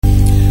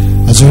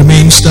As we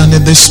remain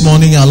standing this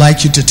morning, I'd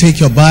like you to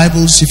take your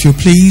Bibles, if you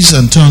please,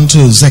 and turn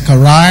to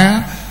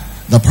Zechariah,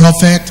 the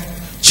prophet,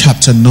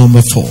 chapter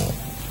number 4.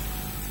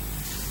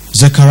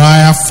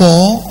 Zechariah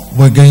 4,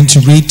 we're going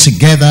to read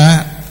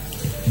together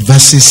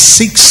verses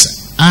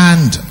 6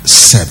 and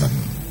 7.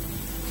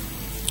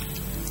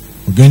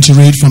 We're going to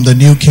read from the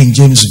New King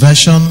James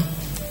Version.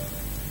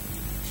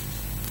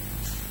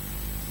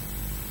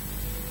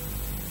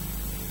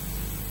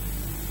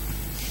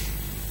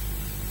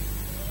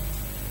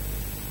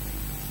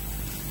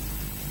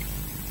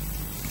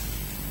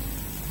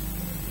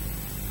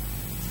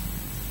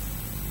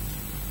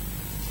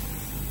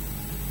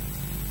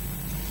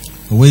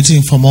 We're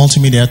waiting for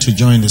multimedia to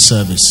join the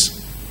service.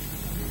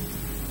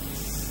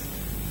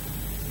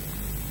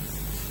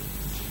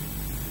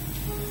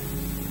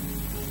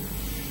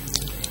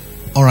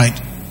 All right.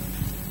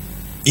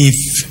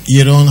 If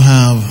you don't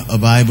have a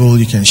Bible,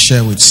 you can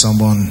share with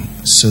someone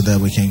so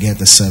that we can get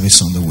the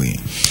service on the way.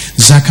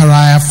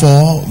 Zechariah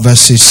 4,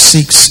 verses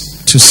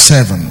 6 to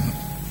 7.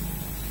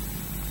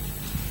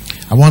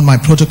 I want my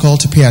protocol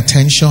to pay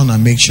attention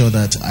and make sure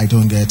that I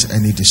don't get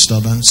any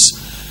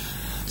disturbance.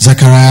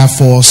 Zechariah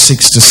 4,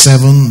 6 to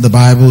 7, the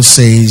Bible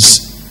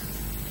says,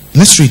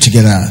 let's read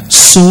together.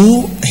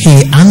 So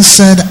he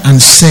answered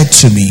and said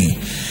to me,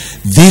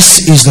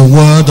 this is the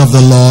word of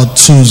the Lord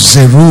to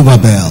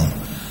Zerubbabel,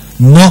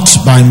 not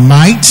by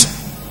might,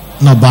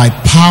 not by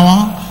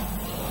power,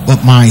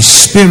 but my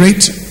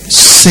spirit,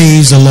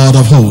 says the Lord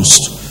of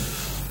hosts.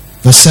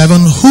 Verse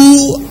 7,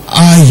 who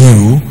are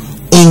you,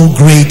 O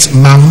great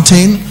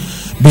mountain?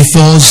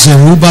 Before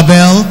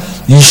Zerubbabel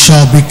you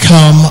shall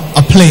become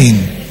a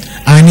plain,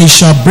 and he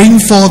shall bring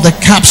forth the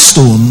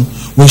capstone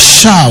with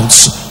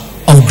shouts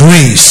of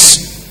grace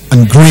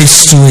and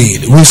grace to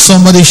it. Will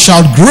somebody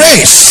shout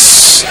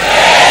grace?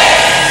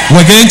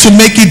 We're going to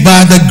make it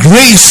by the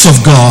grace of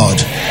God.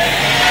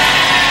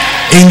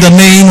 In the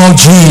name of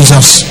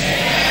Jesus.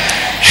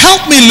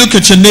 Help me look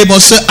at your neighbor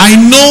and say, I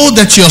know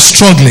that you're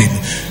struggling,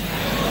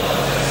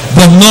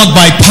 but not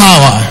by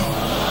power,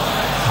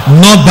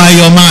 not by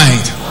your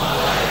mind,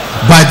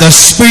 by the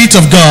Spirit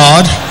of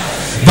God,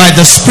 by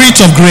the Spirit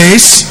of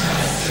grace.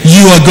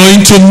 You are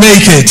going to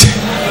make it.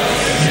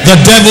 The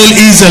devil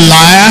is a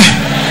liar.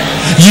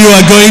 You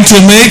are going to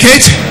make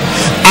it.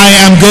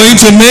 I am going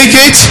to make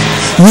it.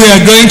 We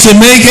are going to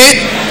make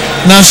it.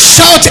 Now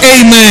shout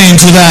amen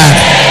to that.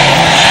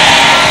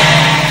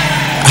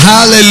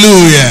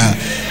 Hallelujah.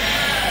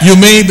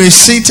 You may be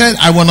seated.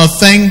 I want to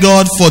thank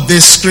God for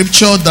this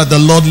scripture that the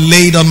Lord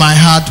laid on my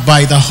heart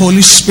by the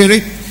Holy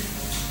Spirit.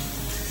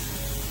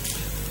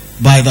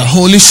 By the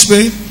Holy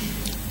Spirit.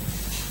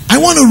 I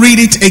want to read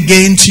it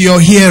again to your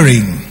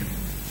hearing.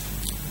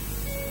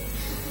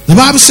 The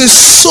Bible says,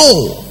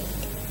 so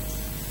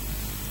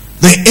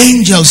the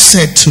angel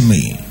said to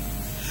me,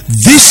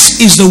 this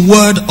is the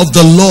word of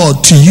the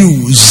Lord to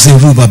you,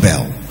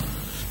 Zerubbabel,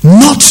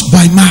 not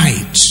by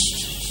might,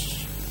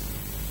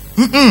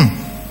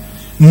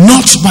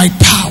 not by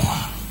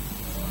power,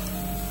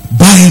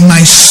 by my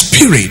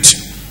spirit,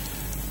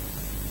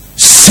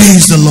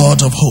 says the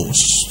Lord of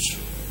hosts.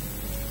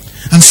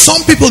 And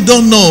some people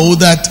don't know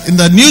that in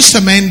the New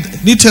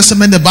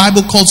Testament, the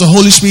Bible calls the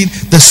Holy Spirit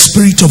the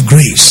Spirit of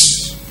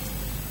grace.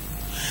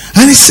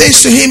 And it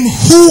says to him,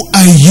 who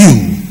are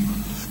you,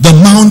 the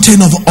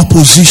mountain of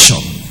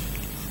opposition?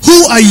 Who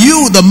are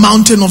you, the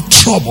mountain of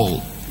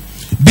trouble?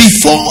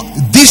 Before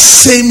this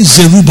same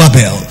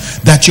Zerubbabel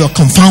that you're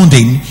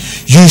confounding,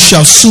 you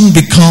shall soon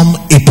become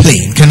a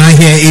plain. Can I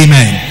hear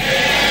amen?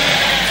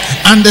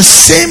 And the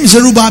same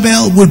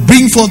Zerubbabel will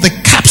bring forth the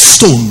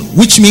capstone,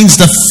 which means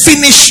the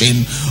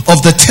finishing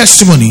of the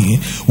testimony,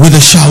 with the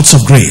shouts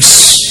of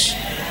grace.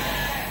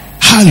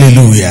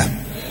 Hallelujah.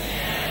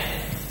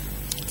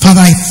 Father,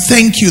 I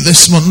thank you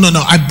this morning.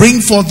 I bring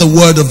forth the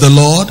word of the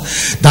Lord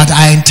that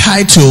I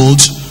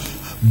entitled,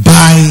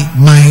 by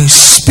my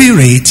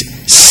spirit,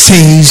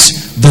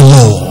 says the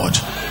Lord.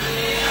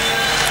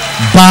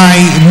 By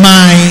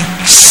my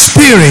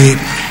spirit,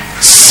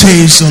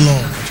 says the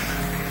Lord.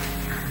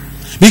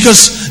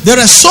 Because there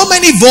are so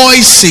many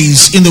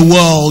voices in the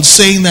world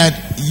saying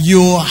that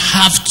you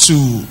have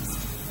to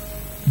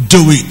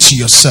do it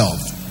yourself.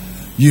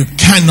 It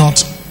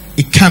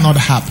cannot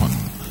happen.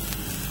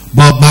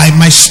 But by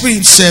my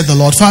spirit, said the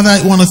Lord. Father,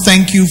 I want to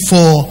thank you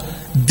for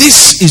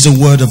this is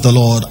the word of the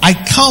Lord. I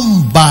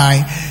come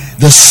by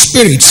the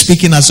Spirit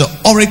speaking as the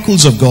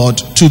oracles of God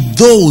to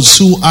those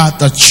who are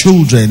the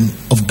children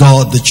of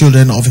God, the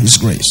children of His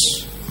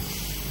grace.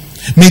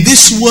 May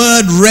this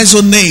word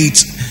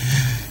resonate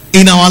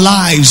in our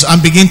lives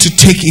and begin to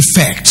take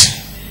effect.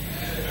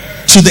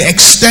 To the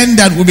extent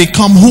that we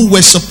become who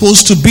we're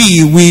supposed to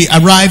be, we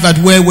arrive at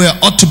where we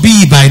ought to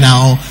be by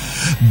now,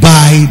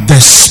 by the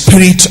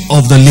Spirit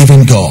of the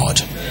living God.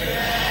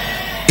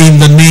 In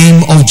the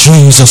name of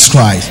Jesus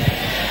Christ.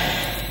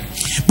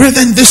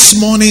 Brethren, this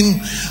morning,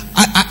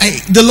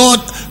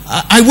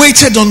 I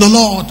waited on the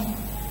Lord.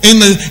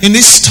 in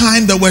this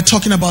time that we're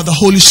talking about the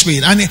Holy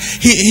Spirit. And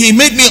he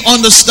made me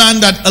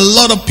understand that a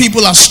lot of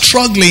people are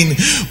struggling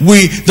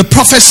with the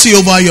prophecy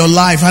over your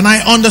life. And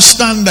I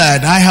understand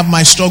that. I have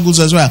my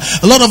struggles as well.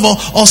 A lot of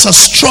us are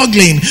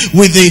struggling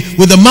with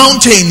the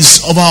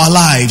mountains of our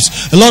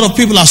lives. A lot of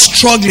people are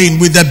struggling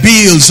with their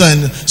bills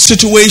and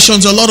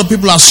situations. A lot of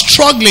people are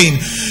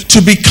struggling to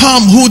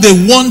become who they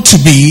want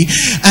to be.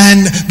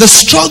 And the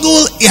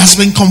struggle has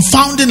been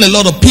confounding a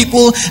lot of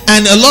people.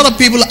 And a lot of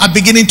people are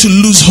beginning to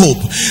lose hope.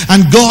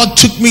 And God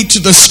took me to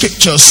the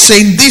scriptures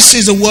saying, this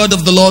is the word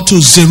of the Lord to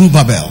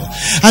Zerubbabel.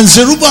 And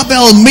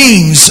Zerubbabel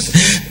means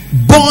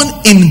born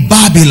in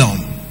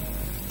Babylon.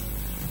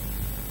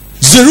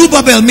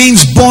 Zerubbabel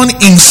means born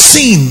in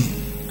sin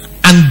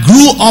and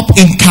grew up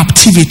in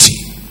captivity.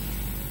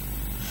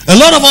 A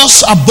lot of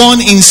us are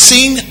born in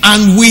sin,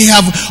 and we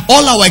have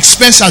all our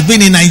experience has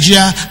been in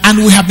Nigeria, and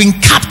we have been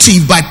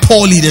captive by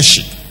poor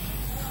leadership.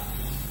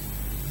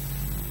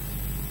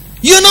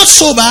 You're not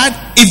so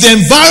bad. If the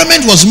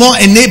environment was more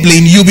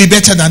enabling, you'll be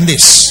better than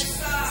this.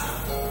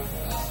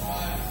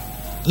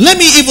 Let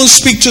me even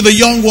speak to the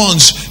young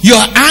ones. You're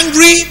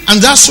angry,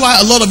 and that's why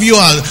a lot of you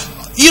are,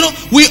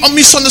 we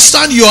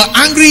misunderstand. You are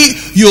angry.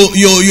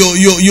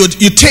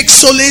 You take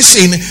solace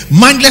in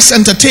mindless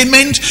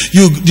entertainment.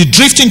 You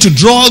drift into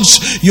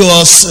drugs.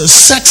 You're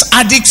sex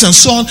addicts and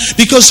so on,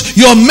 because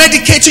you're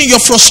medicating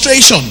your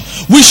frustration.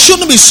 We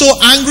shouldn't be so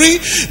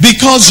angry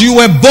because you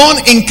were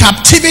born in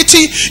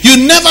captivity.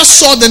 You never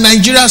saw the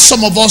Nigeria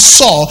some of us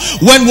saw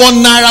when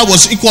 1 naira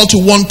was equal to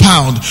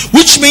 £1,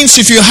 which means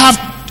if you have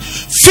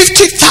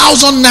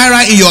 50,000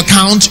 naira in your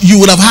account, you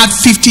would have had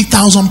 50,000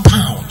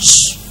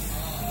 pounds.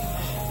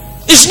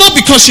 It's not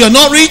because you're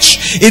not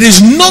rich. It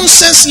is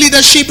nonsense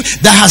leadership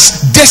that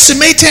has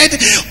decimated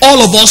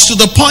all of us to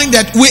the point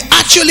that we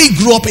actually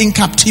grew up in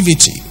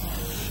captivity.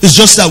 It's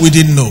just that we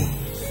didn't know.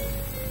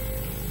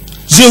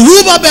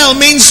 Zerubbabel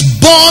means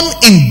born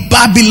in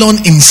Babylon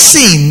in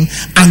sin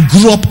and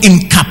grew up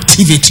in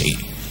captivity.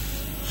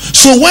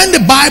 So when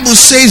the Bible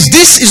says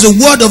this is the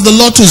word of the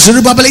Lord to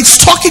Zerubbabel, it's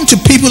talking to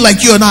people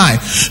like you and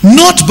I.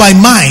 Not by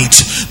might,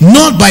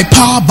 not by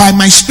power, by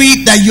my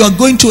spirit, that you are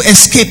going to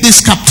escape this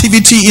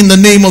captivity in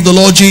the name of the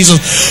Lord Jesus.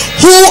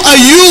 Who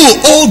are you,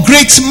 O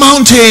great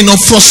mountain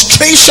of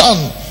frustration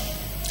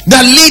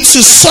that leads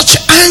to such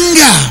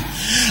anger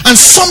and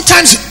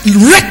sometimes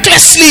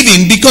reckless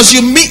living, because you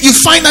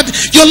find that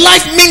your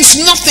life means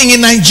nothing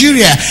in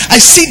Nigeria?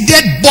 I see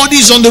dead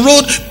bodies on the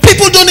road.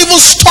 People don't even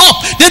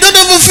stop. They don't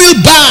even feel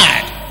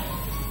bad.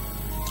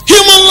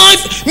 Human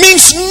life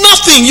means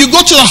nothing. You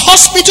go to the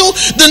hospital,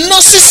 the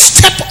nurses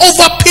step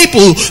over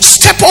people.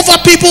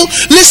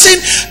 Listen,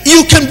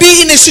 you can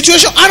be in a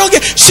situation.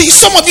 See,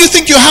 some of you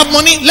think you have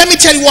money. Let me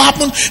tell you what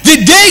happened.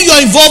 The day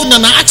you're involved in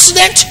an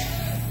accident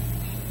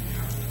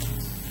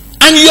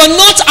and you're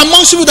not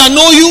amongst people that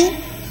know you,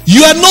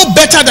 you are no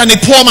better than a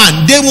poor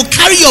man. They will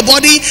carry your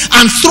body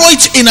and throw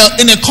it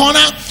in a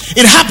corner.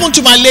 It happened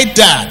to my late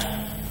dad.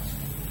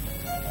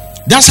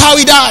 That's how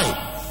he died.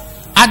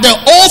 At the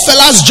Old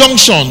Fellas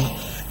Junction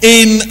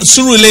in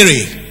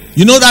Surulere.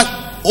 You know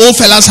that Old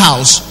Fellas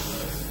house?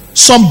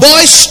 Some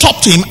boys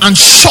stopped him and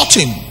shot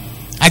him.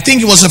 I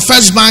think it was a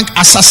First Bank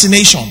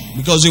assassination,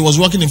 because he was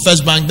working in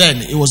First Bank then.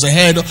 He was the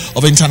head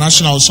of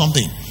International or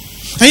something.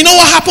 And you know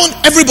what happened?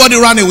 Everybody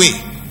ran away.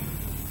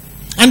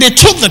 And they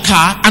took the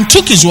car and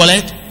took his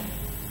wallet.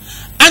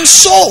 And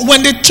so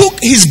when they took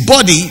his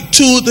body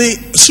to the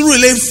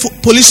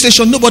Surulere police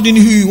station, nobody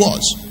knew who he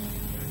was.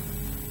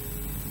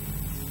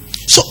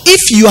 So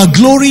if you are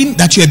glorying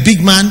that you're a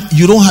big man,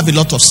 you don't have a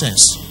lot of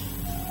sense.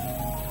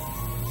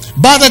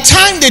 By the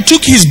time they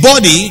took his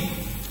body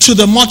to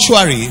the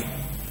mortuary,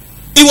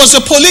 it was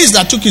the police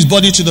that took his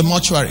body to the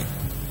mortuary.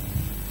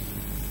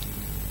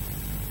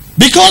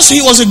 Because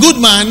he was a good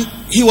man,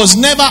 he was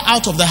never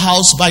out of the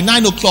house. By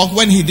 9 o'clock,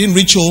 when he didn't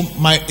reach home,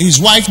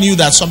 his wife knew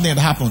that something had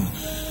happened.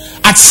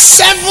 At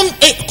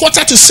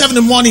quarter to 7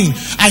 in the morning,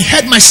 I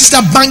heard my sister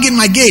banging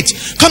my gate.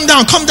 Come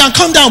down,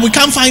 we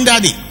can't find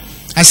daddy.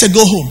 I said,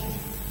 go home.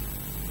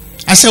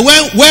 I said,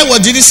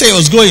 what did he say he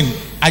was going?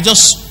 I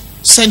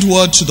just sent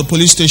word to the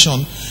police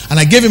station, and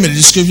I gave him a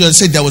description and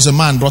said there was a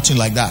man brought in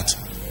like that.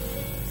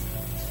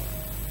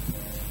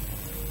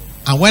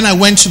 And when I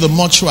went to the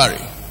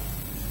mortuary,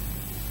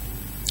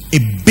 a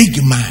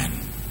big man,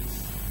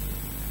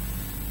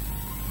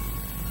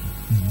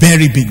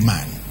 very big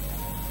man.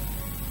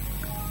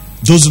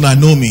 Those who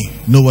know me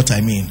know what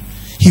I mean.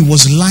 He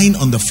was lying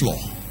on the floor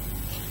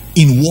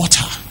in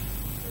water.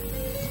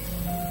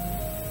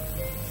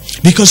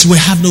 Because we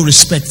have no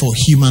respect for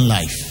human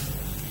life.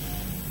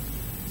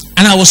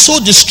 And I was so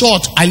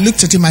distraught, I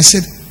looked at him, I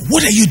said,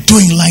 what are you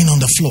doing lying on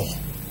the floor?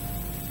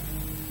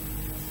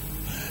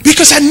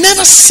 Because I'd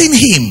never seen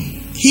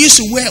him. He used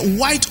to wear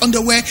white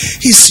underwear.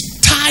 His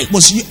tie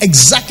was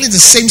exactly the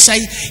same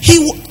size.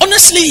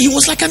 Honestly, he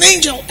was like an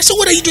angel. I said,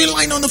 what are you doing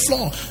lying on the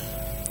floor?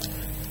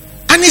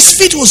 And his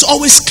feet was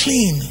always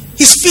clean.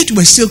 His feet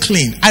were still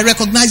clean. I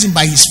recognized him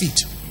by his feet.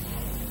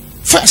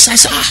 First, I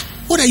said,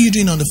 what are you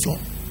doing on the floor?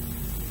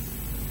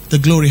 The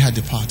glory had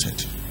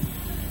departed.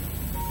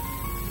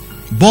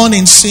 Born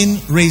in sin,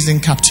 raised in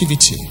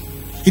captivity.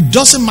 It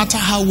doesn't matter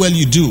how well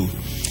you do.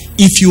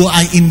 If you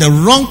are in the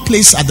wrong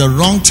place at the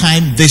wrong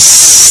time, the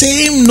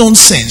same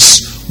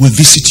nonsense will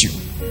visit you.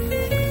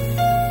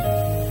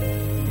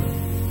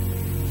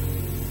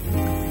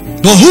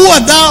 But who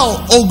art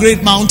thou, O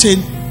great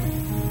mountain?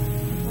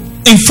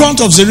 In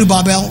front of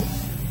Zerubbabel,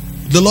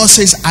 the Lord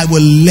says, I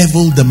will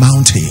level the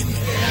mountain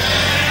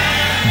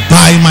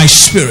by my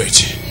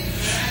spirit.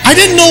 I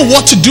didn't know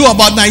what to do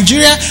about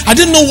Nigeria. I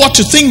didn't know what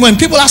to think. When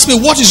people ask me,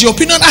 what is your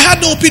opinion? I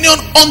had no opinion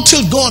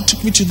until God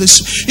took me to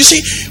this. You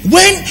see,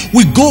 when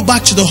we go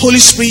back to the Holy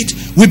Spirit,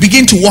 we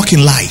begin to walk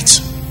in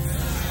light.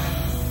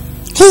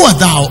 Who art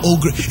thou, O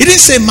great? It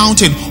didn't say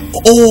mountain,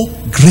 O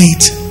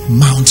great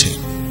mountain.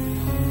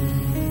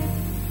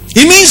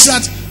 It means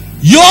that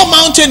your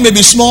mountain may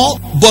be small,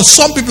 but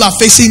some people are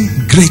facing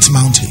great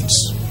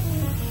mountains.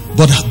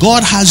 But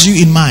God has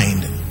you in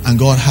mind, and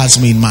God has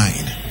me in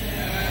mind.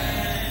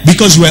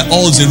 Because we're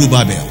all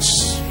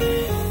Zerubbabels.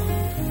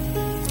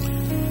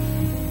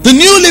 The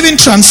New Living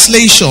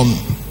Translation,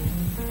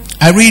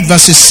 I read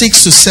verses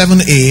 6 to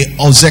 7a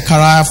of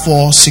Zechariah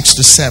 4, 6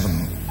 to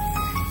 7.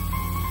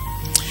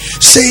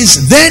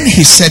 Says, then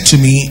he said to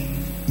me,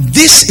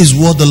 this is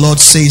what the Lord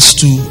says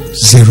to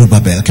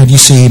Zerubbabel. Can you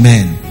say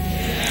amen?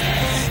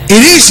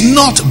 It is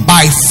not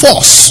by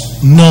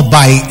force nor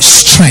by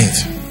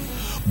strength,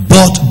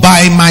 but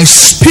by my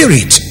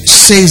spirit,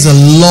 says the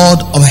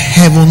Lord of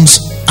heaven's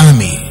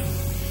army.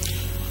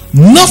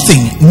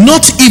 Nothing,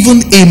 not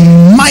even a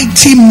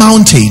mighty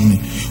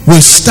mountain, will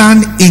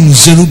stand in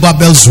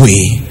Zerubbabel's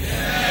way.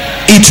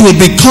 It will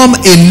become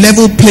a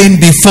level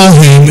plain before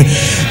him.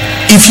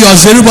 If you are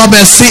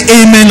Zerubbabel, say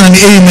amen and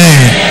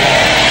amen.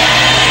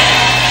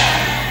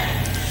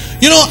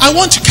 You know, I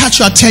want to catch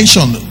your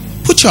attention.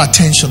 Put your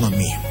attention on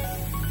me.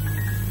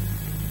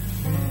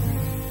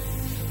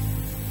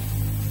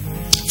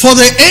 For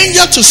the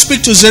angel to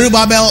speak to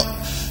Zerubbabel,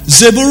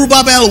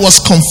 Zerubbabel was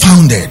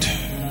confounded.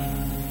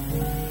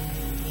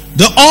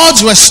 The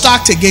odds were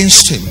stacked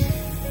against him.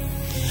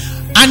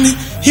 And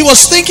he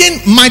was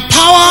thinking, my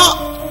power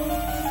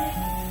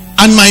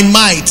and my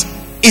might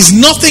is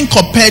nothing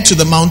compared to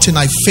the mountain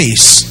I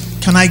face.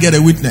 Can I get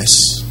a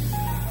witness?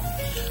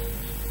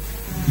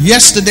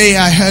 Yesterday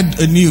I heard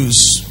a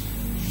news,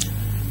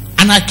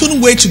 and I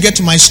couldn't wait to get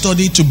to my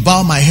study to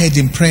bow my head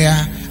in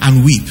prayer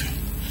and weep,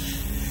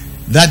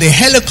 that the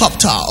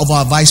helicopter of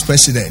our vice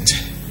president,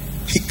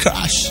 he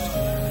crashed.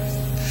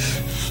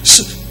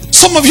 So,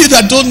 some of you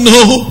that don't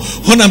know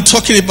what I'm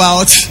talking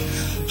about,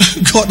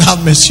 God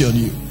have mercy on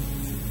you.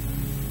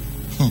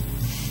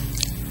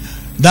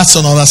 That's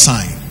another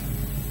sign.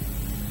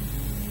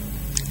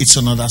 It's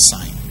another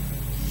sign.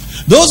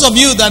 Those of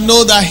you that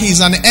know that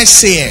he's an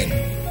SAN,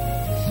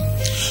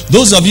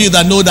 those of you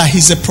that know that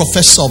he's a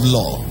professor of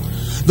law,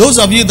 those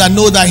of you that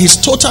know that he's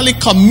totally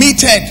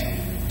committed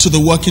to the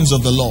workings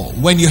of the law,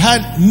 when you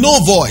had no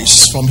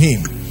voice from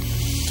him,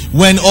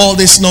 when all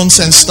this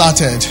nonsense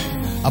started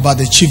about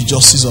the Chief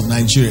Justice of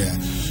Nigeria,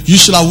 you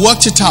should have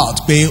worked it out.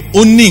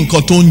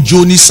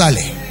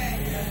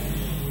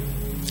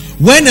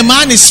 When a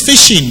man is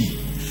fishing,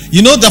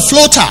 you know the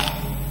floater,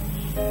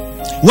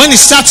 when it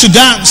starts to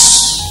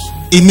dance,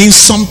 it means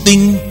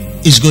something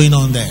is going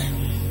on there.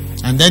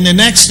 And then the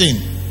next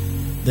thing,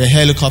 the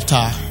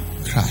helicopter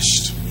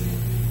crashed.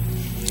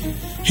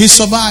 He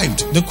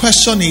survived. The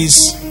question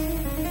is,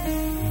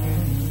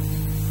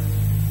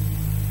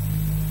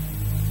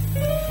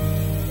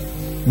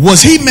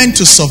 was he meant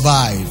to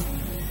survive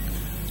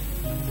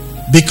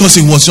because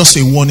it was just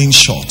a warning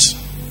shot?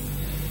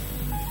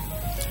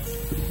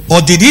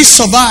 Or did he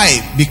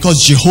survive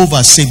because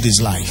Jehovah saved his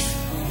life?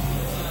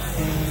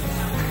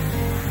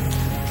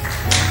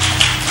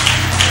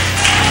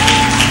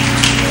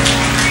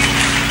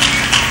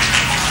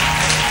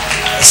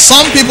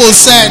 Some people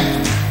said,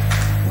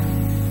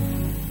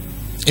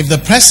 if the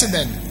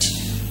president,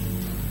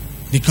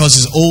 because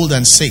he's old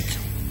and sick,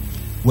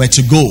 were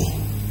to go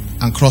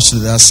and cross to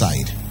the other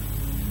side,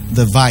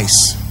 the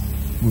vice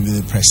will be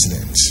the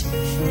president.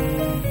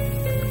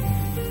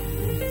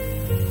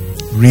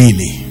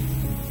 Really?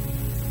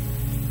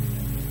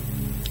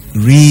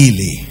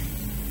 Really?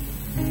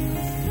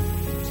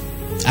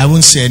 I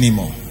won't say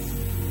anymore.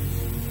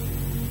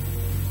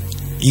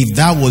 If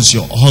that was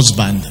your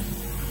husband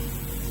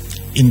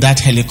in that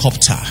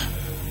helicopter,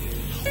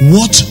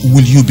 what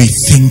will you be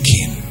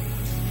thinking?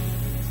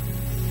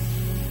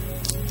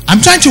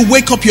 I'm trying to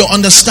wake up your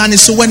understanding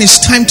so when it's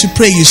time to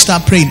pray, you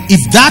start praying.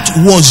 If that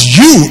was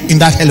you in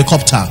that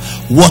helicopter,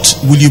 what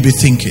will you be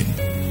thinking?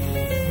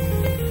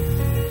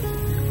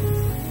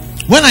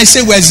 When I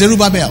say we're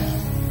Zerubbabel,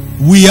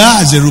 we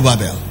are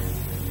Zerubbabel.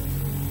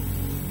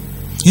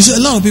 You see, a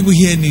lot of people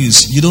hear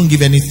news, you don't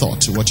give any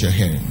thought to what you're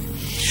hearing.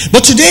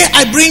 But today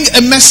I bring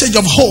a message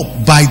of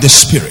hope by the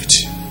Spirit.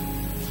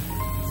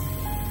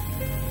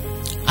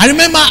 I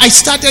remember I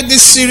started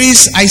this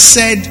series, I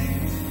said,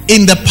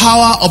 in the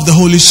power of the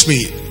Holy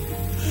Spirit.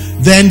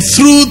 Then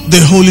through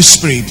the Holy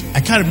Spirit. I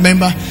can't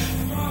remember.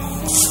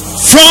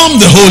 From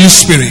the Holy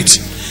Spirit.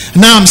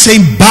 Now I'm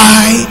saying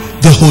by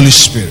the Holy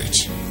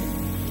Spirit.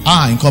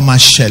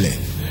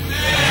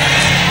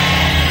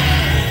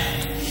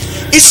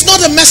 It's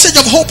not a message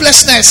of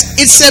hopelessness.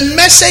 It's a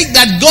message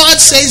that God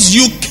says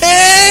you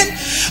came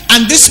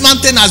and this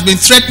mountain has been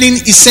threatening.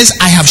 It says,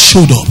 I have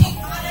showed up.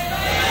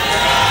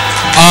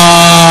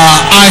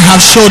 I have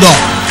showed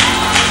up.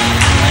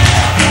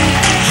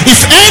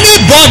 If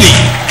anybody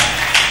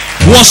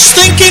was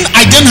thinking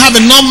I didn't have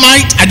enough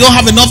might, I don't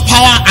have enough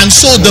power, and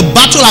so the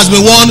battle has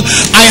been won,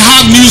 I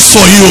have news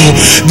for you.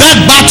 That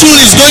battle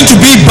is going to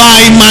be by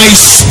my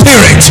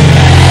spirit,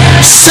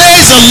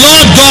 says the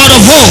Lord God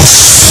of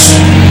hosts.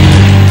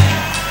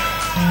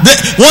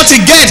 What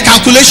you get,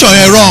 calculation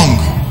are wrong.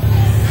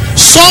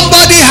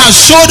 Somebody has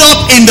showed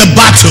up in the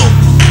battle.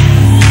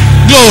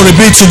 Glory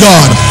be to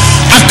God.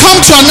 I've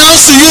come to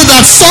announce to you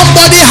that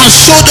somebody has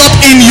showed up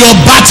in your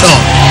battle.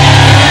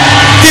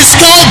 He's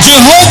called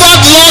Jehovah,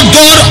 Lord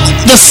God,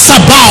 the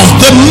Sabaoth,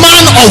 the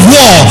man of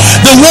war,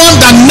 the one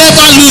that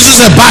never loses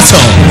a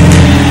battle.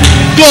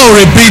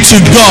 Glory be to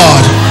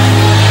God.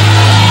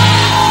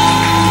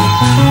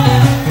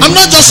 I'm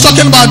not just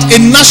talking about a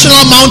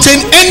national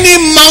mountain, any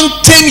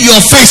mountain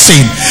you're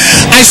facing.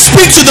 I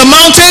speak to the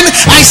mountain,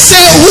 I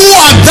say, who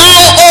art thou,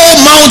 O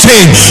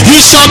mountain? You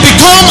shall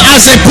become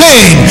as a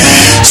plain,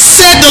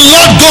 said the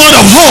Lord God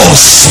of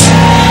hosts.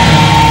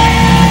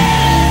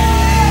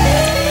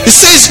 It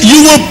says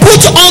you will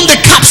put on the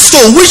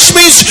capstone, which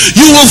means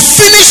you will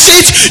finish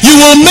it, you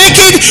will make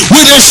it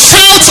with a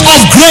shout of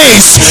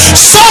grace.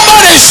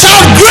 Somebody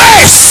shout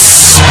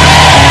grace!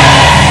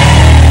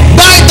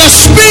 By the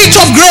Spirit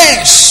of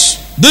grace.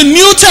 The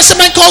New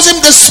Testament calls him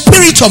the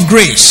Spirit of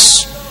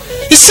grace.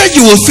 He said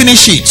you will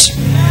finish it.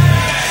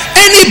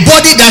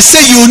 Anybody that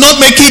say you will not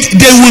make it,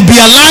 they will be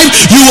alive.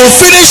 You will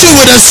finish it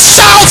with a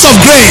shout of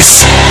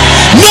grace.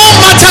 No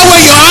matter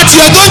where you're at,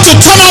 you're going to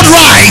turn out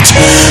right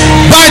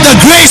by the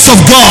grace of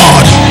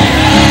God.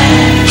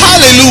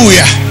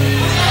 Hallelujah.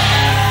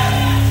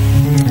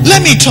 Let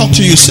me talk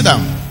to you. Sit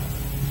down.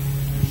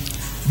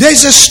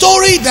 There's a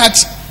story that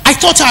I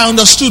thought I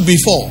understood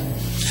before.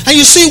 And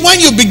you see,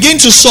 when you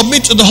begin to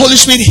submit to the Holy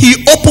Spirit,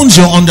 He opens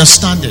your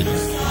understanding.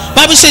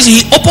 Bible says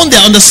He opened their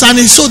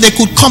understanding so they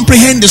could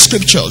comprehend the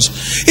scriptures.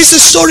 It's the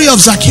story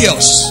of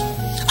Zacchaeus.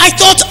 I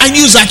thought I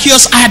knew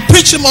Zacchaeus. I had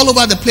preached him all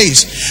over the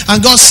place.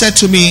 And God said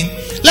to me,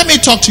 let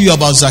me talk to you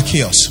about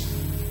Zacchaeus.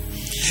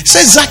 He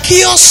said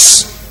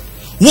Zacchaeus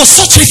was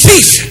such a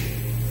thief.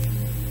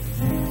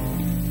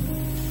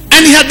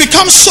 And he had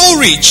become so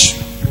rich.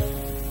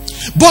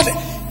 But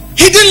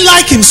he didn't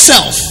like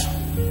himself,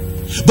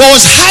 but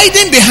was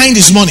hiding behind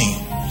his money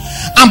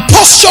and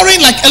posturing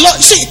like a lot.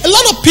 See, a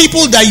lot of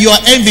people that you are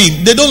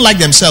envying, they don't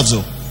like themselves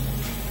though.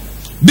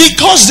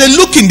 Because they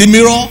look in the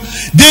mirror,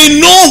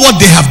 they know what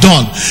they have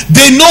done,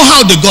 they know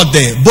how they got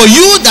there. But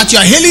you that you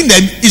are hailing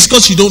them is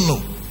because you don't know.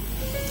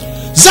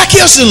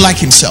 Zacchaeus didn't like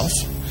himself,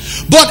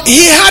 but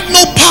he had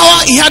no power,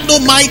 he had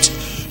no might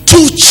to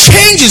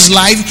change his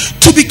life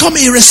to become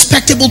a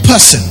respectable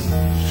person.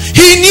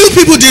 He knew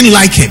people didn't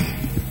like him.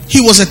 He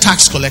was a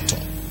tax collector.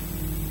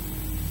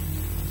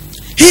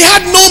 He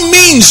had no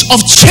means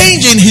of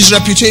changing his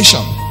reputation.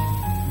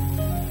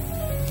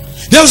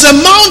 There was a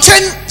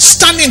mountain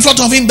standing in front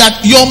of him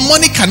that your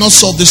money cannot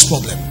solve this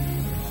problem.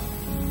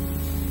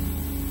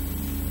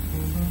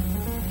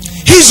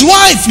 His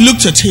wife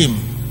looked at him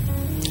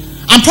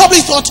and probably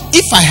thought,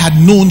 if I had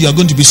known you're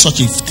going to be such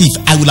a thief,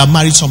 I would have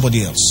married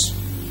somebody else.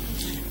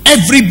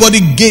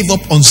 Everybody gave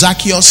up on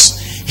Zacchaeus.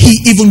 He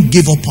even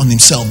gave up on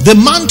himself. The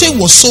mountain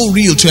was so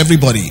real to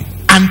everybody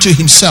and to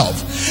himself.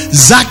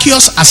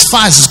 Zacchaeus, as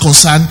far as is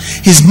concerned,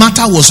 his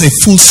matter was a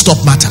full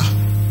stop matter.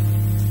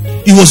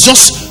 He was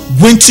just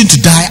waiting to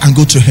die and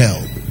go to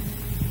hell.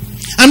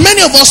 And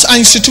many of us are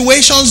in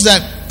situations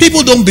that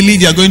people don't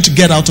believe you are going to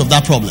get out of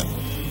that problem.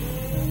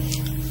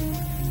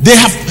 They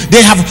have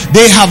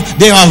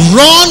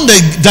run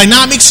the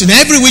dynamics in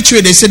every which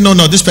way. They say, no,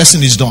 this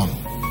person is done.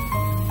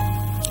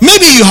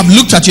 Maybe you have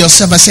looked at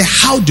yourself and say,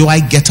 how do I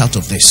get out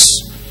of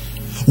this?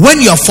 When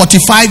you're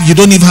 45, you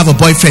don't even have a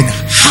boyfriend.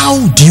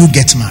 How do you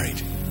get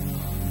married?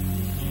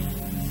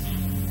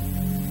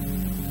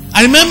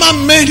 I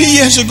remember many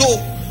years ago,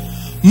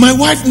 my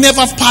wife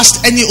never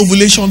passed any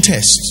ovulation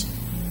test.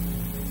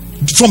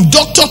 From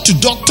doctor to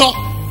doctor,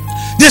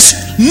 there's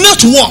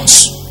not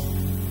once.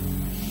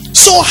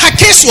 So her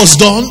case was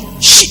done.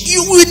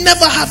 You will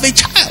never have a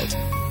child.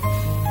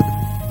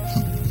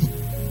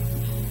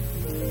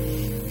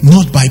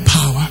 Not by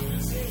power,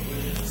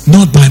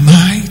 not by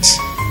might,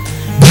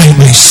 by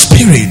my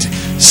spirit.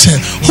 Said,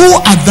 who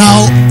art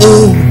thou,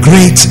 O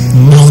great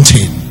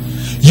mountain?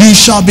 You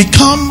shall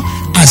become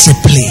as a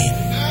plain.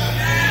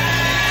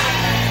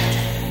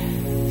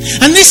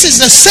 And this is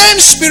the same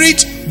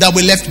spirit that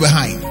we left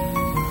behind.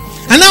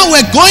 And now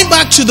we're going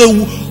back to the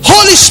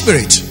Holy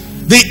Spirit,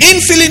 the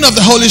infilling of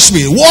the Holy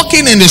Spirit,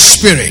 walking in the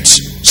Spirit,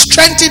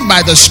 strengthened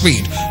by the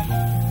Spirit,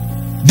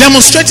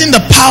 demonstrating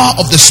the power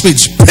of the Spirit,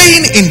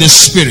 praying in the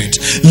Spirit,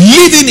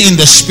 living in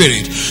the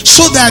Spirit,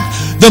 so that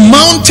the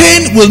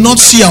mountain will not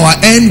see our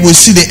end, we'll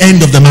see the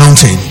end of the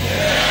mountain.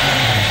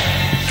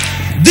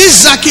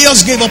 This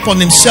Zacchaeus gave up on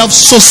himself.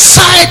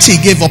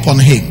 Society gave up on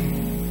him.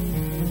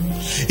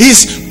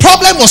 His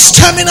problem was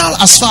terminal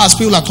as far as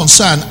people are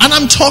concerned. And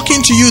I'm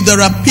talking to you,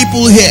 there are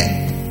people here.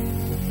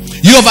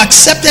 You have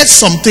accepted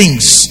some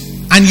things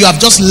and you have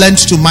just learned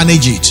to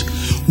manage it.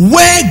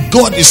 Where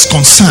God is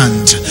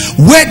concerned,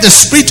 where the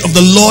Spirit of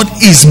the Lord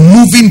is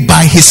moving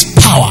by His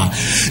power,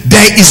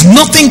 there is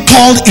nothing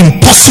called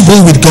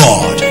impossible with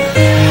God.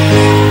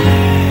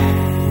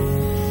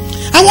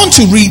 I want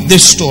to read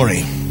this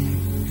story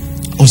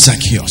of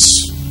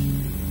Zacchaeus.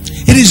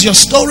 It is your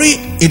story,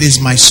 it is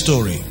my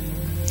story.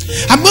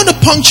 I'm going to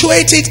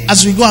punctuate it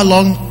as we go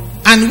along,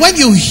 and when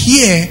you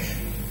hear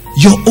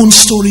your own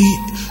story,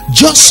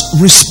 just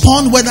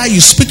respond, whether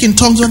you speak in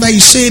tongues, whether you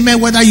say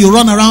amen, whether you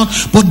run around,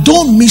 but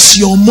don't miss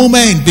your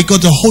moment, because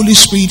the Holy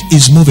Spirit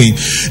is moving.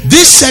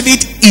 This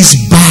service is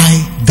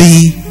by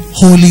the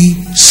Holy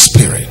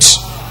Spirit.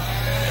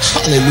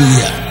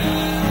 Hallelujah.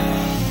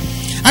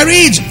 I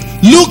read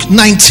Luke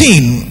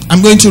 19.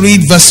 I'm going to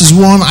read verses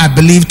 1, I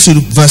believe, to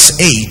verse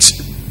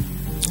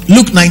 8.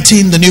 Luke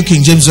 19, the New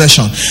King James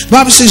Version. The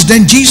Bible says,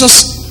 then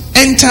Jesus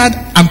entered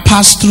and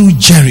passed through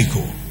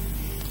Jericho.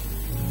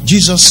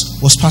 Jesus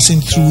was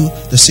passing through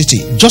the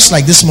city. Just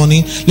like this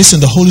morning, listen,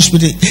 the Holy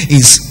Spirit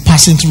is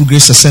passing through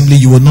Grace Assembly.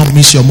 You will not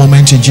miss your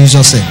moment in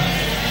Jesus' name.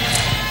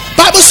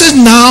 Bible says,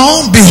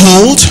 now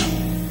behold,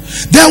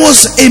 there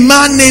was a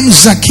man named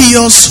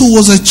Zacchaeus who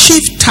was a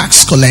chief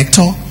tax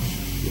collector,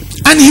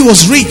 and he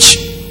was rich.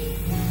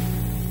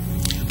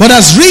 But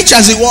as rich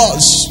as he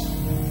was,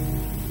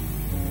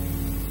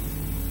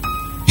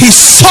 he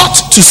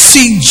sought to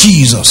see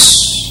Jesus.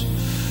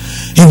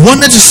 He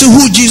wanted to see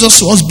who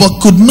Jesus was,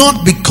 but could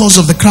not because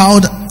of the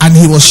crowd, and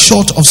he was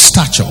short of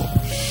stature.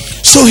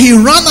 So he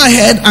ran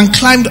ahead and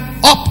climbed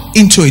up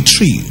into a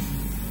tree,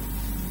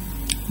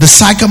 the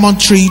sycamore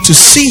tree, to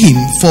see him,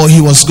 for he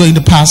was going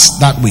to pass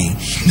that way.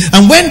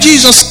 And when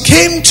Jesus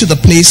came to the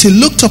place, he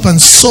looked up and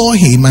saw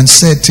him and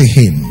said to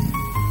him,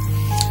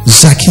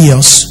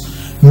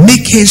 Zacchaeus,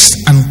 make haste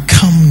and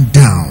come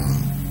down.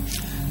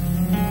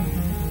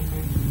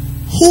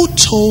 Who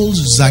told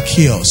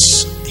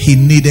Zacchaeus he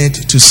needed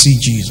to see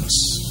Jesus?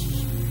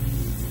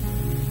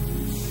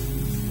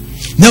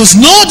 There was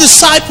no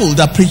disciple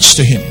that preached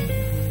to him.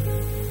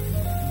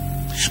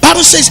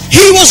 Bible says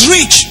he was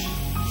rich.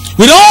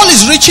 With all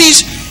his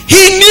riches, he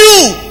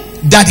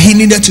knew that he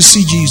needed to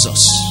see Jesus.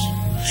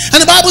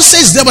 And the Bible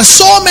says there were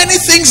so many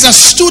things that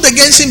stood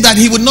against him that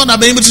he would not have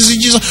been able to see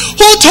Jesus.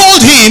 Who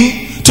told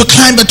him to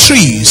climb a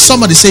tree?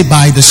 Somebody say,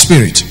 by the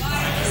Spirit.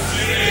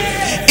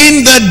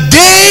 In the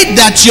day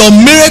that your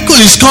miracle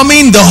is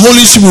coming, the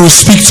Holy Spirit will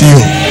speak to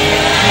you.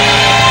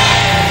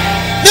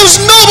 There was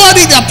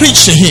nobody that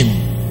preached to him.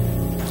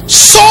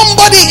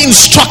 Somebody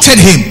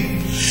instructed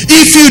him.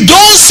 If you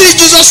don't see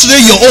Jesus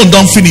today, your own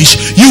don't finish.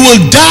 You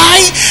will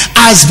die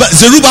as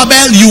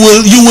Zerubbabel. You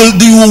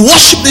will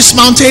worship this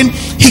mountain.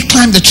 He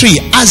climbed the tree.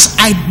 As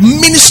I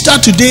minister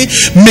today,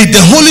 may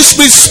the Holy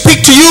Spirit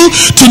speak to you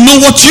to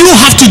know what you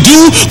have to do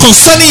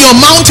concerning your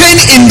mountain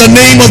in the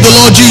name of the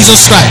Lord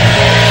Jesus Christ.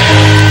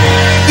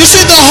 You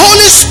see, the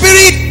Holy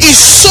Spirit is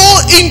so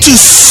into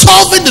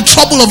solving the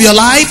trouble of your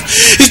life.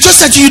 It's just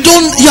that you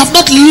have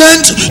not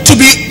learned to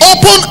be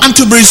open and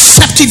to be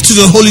receptive to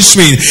the Holy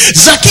Spirit.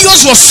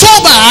 Zacchaeus was so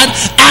bad,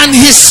 and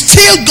he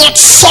still got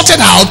sorted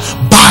out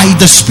by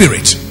the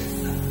Spirit.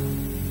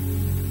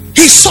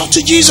 He sought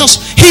to Jesus.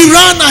 He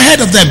ran ahead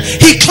of them.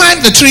 He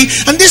climbed the tree,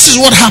 and this is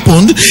what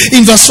happened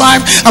in verse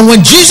 5. And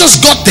when Jesus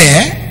got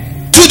there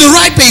to the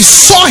right place,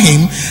 saw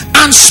him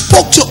and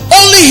spoke to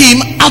only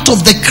him out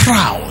of the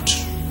crowd.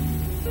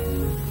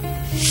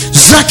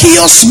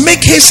 Zacchaeus,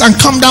 make haste and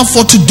come down,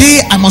 for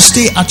today I must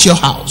stay at your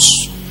house.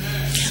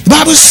 The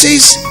Bible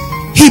says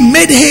he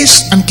made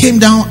haste and came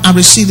down and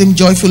received him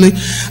joyfully.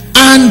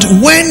 And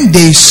when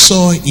they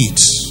saw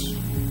it,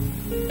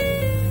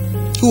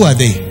 who are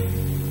they?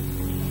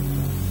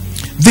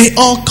 They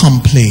all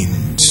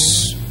complained,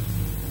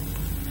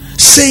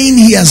 saying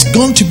he has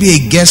gone to be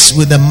a guest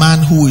with a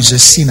man who is a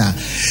sinner.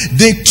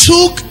 They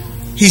took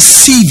his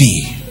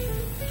CV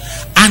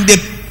and they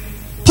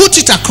put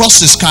it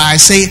across the sky,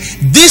 say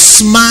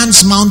this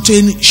man's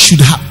mountain should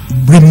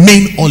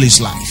remain all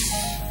his life.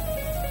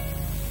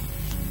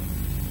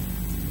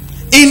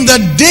 In the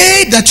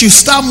day that you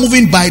start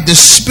moving by the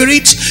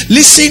Spirit,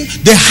 listen,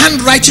 the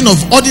handwriting of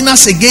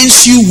ordinance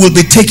against you will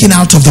be taken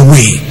out of the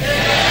way.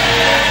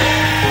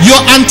 Your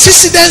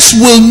antecedents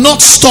will not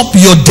stop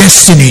your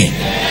destiny.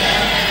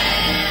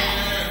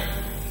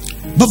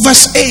 But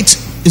verse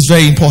 8 is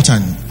very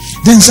important.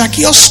 Then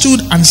Zacchaeus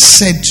stood and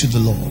said to the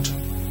Lord,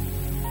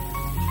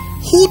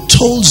 who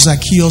told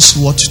Zacchaeus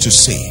what to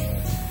say?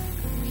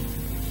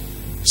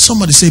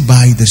 Somebody say,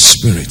 by the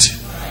Spirit.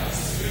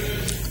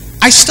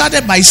 I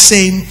started by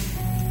saying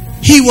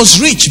he was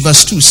rich,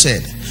 verse 2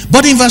 said.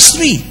 But in verse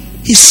 3,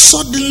 he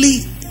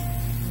suddenly,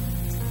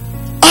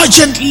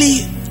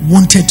 urgently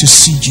wanted to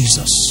see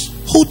Jesus.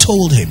 Who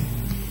told him?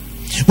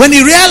 When he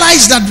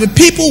realized that the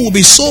people will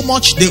be so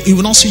much, he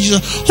will not see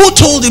Jesus. Who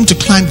told him to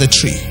climb the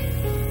tree?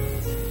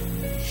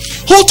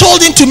 Who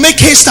told him to make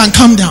haste and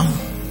come down?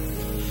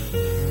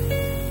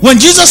 When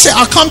Jesus said,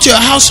 I'll come to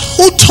your house,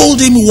 who told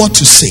him what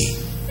to say?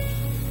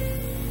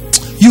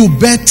 You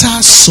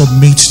better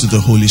submit to the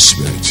Holy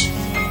Spirit.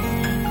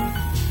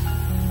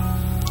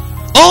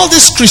 All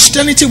this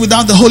Christianity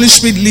without the Holy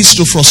Spirit leads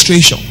to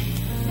frustration.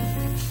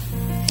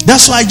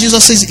 That's why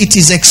Jesus says, it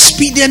is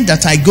expedient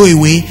that I go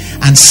away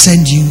and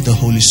send you the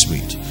Holy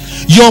Spirit.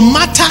 Your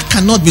matter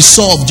cannot be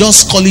solved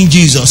just calling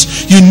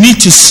Jesus. You need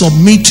to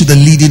submit to the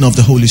leading of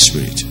the Holy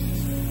Spirit.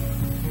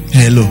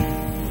 Hello.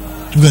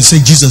 You're going to say,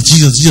 Jesus,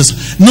 Jesus,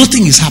 Jesus.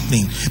 Nothing is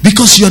happening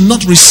because you're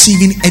not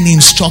receiving any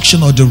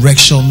instruction or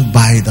direction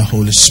by the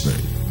Holy Spirit.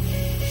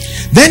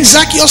 Then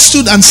Zacchaeus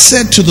stood and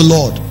said to the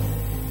Lord,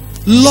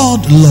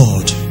 Lord,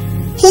 Lord.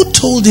 Who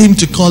told him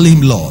to call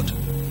him Lord?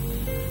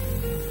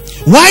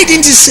 Why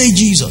didn't he say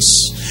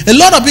Jesus? A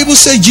lot of people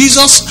say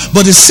Jesus,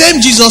 but the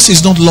same Jesus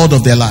is not Lord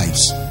of their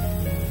lives.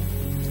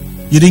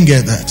 You didn't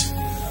get that.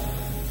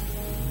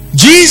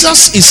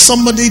 Jesus is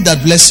somebody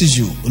that blesses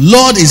you.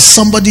 Lord is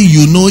somebody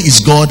you know is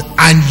God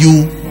and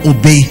you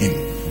obey him.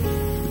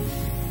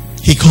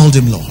 He called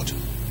him Lord.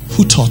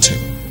 Who taught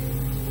him?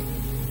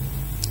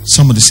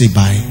 Somebody say,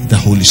 by the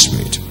Holy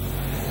Spirit.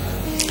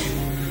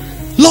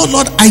 Lord,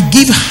 Lord, I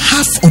give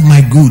half of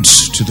my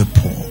goods to the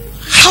poor.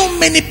 How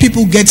many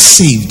people get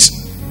saved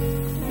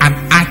and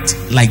act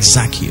like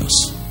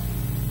Zacchaeus?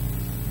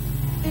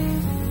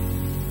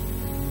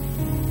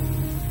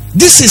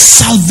 This is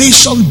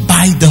salvation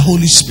by the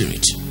Holy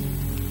Spirit.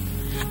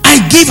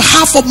 I give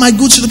half of my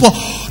goods to the poor.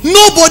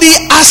 Nobody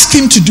asked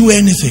him to do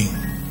anything.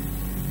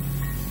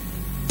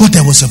 But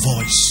there was a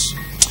voice.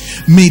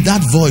 May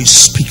that voice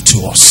speak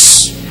to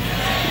us.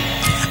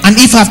 And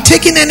if I've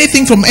taken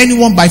anything from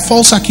anyone by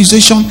false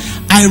accusation,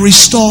 I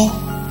restore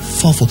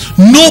fourfold.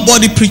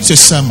 Nobody preached a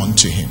sermon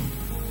to him.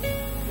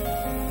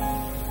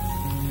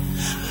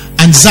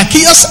 And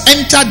Zacchaeus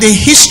entered the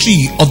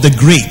history of the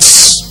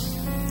greats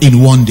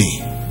in one day.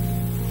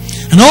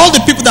 And all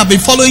the people that have been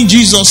following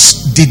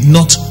Jesus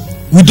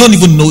we don't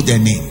even know their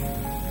name.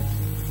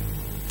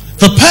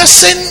 The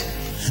person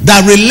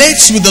that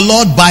relates with the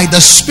Lord by the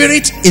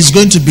Spirit is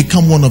going to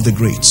become one of the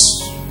greats.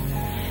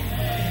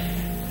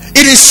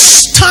 It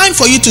is time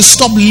for you to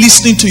stop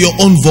listening to your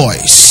own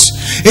voice.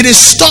 It is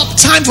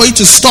time for you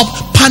to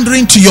stop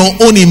pandering to your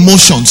own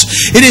emotions.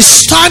 It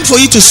is time for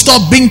you to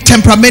stop being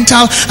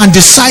temperamental and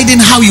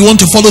deciding how you want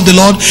to follow the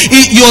Lord.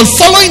 Your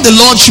following the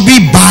Lord should be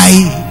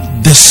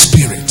by the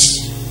Spirit.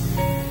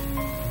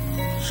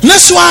 And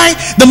that's why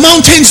the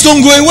mountains don't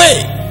go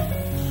away.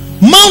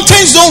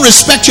 Mountains don't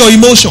respect your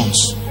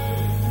emotions.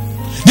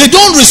 They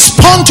don't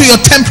respond to your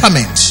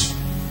temperament.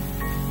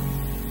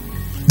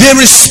 They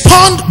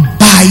respond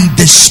by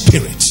the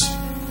Spirit.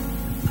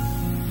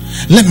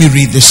 Let me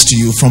read this to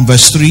you from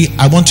verse 3.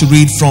 I want to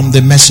read from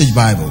the Message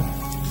Bible.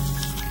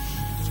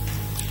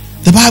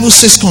 The Bible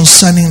says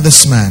concerning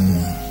this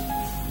man,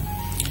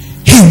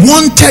 he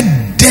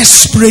wanted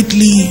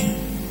desperately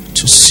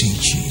to see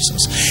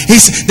Jesus.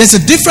 There's a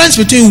difference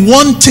between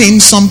wanting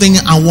something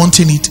and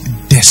wanting it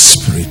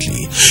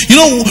desperately. You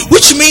know,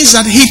 which means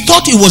that he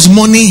thought it was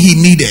money he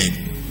needed.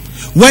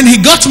 When he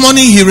got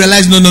money, he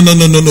realized, no.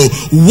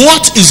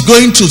 What is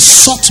going to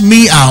sort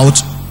me out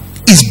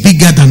is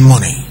bigger than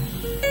money.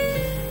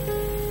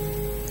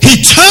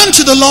 He turned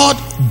to the Lord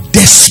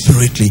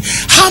desperately.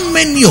 How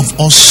many of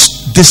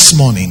us this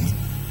morning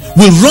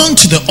will run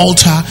to the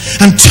altar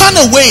and turn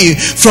away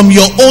from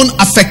your own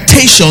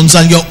affectations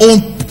and your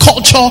own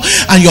culture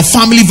and your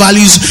family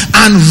values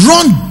and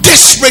run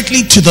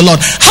desperately to the Lord?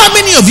 How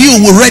many of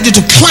you were ready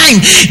to climb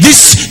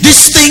this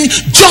thing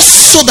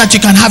just so that you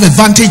can have a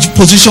vantage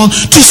position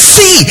to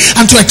see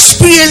and to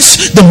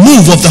experience the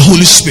move of the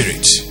Holy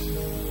Spirit?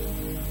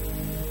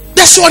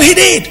 That's what he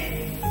did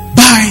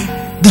by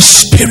the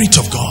Spirit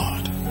of God.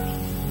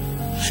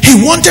 He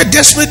wanted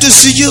desperately to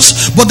see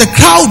Jesus, but the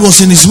crowd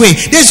was in his way.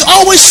 There's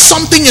always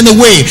something in the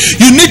way.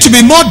 You need to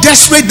be more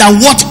desperate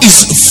than what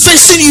is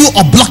facing you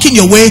or blocking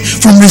your way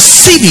from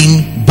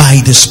receiving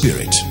by the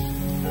Spirit.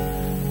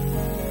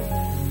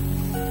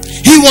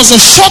 He was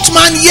a short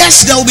man.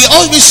 Yes, there will be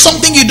always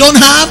something you don't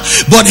have,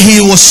 but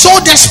he was so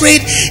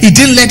desperate, he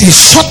didn't let his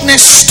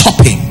shortness stop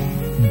him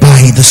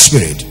by the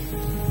Spirit.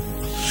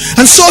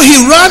 And so he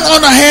ran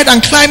on ahead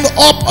and climbed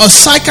up a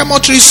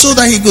sycamore tree so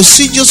that he could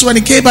see Jesus when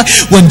he came back.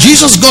 When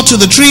Jesus got to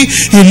the tree,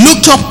 he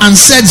looked up and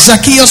said,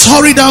 Zacchaeus,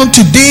 hurry down.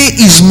 Today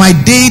is my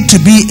day to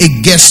be a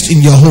guest in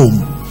your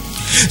home.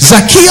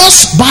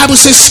 Zacchaeus, Bible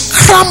says,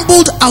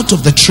 scrambled out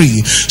of the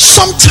tree.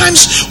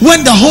 Sometimes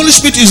when the Holy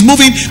Spirit is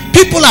moving,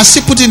 people are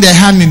still putting their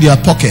hand in their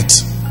pocket.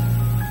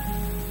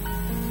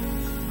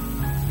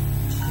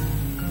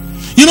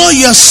 You know,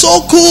 you're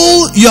so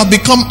cool, you have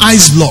become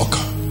ice block.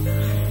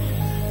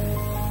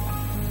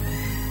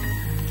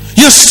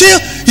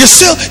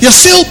 You're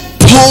still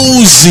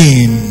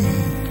posing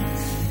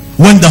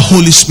when the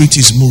Holy Spirit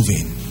is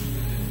moving.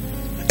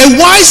 A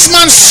wise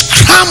man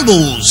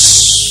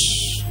scrambles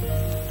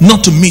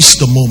not to miss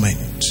the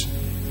moment.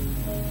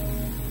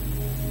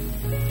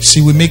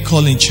 See, we make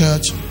call in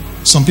church.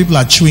 Some people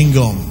are chewing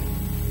gum.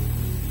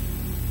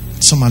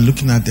 Some are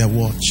looking at their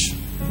watch.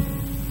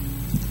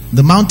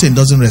 The mountain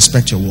doesn't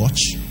respect your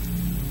watch.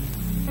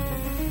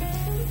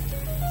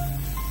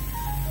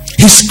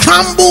 He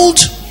scrambled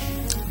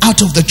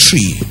out of the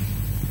tree,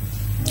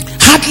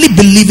 hardly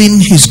believing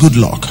his good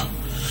luck.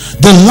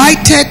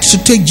 Delighted to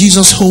take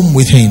Jesus home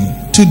with him.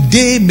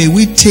 Today, may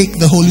we take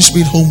the Holy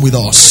Spirit home with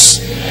us.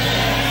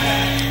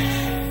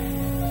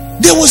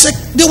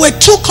 There were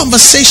two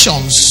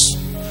conversations.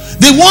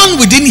 The one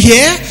we didn't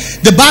hear,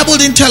 the Bible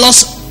didn't tell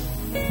us,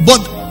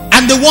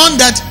 and the one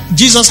that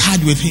Jesus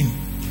had with him.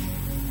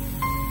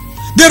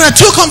 There are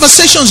two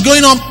conversations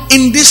going on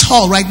in this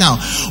hall right now.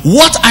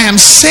 What I am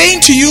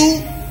saying to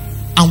you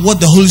and what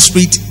the Holy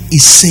Spirit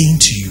is saying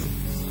to you.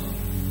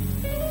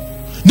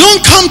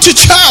 Don't come to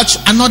church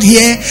and not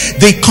hear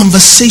the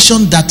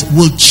conversation that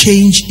will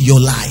change your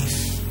life.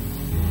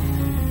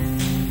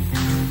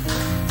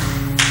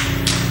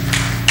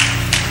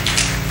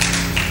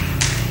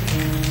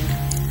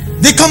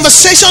 The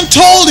conversation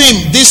told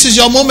him, this is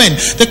your moment.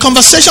 The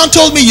conversation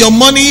told me your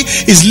money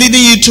is leading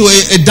you to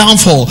a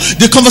downfall.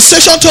 The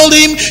conversation told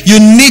him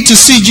you need to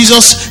see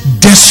Jesus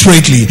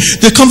desperately.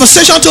 The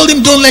conversation told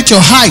him don't let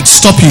your height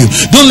stop you.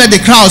 Don't let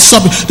the crowd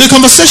stop you. The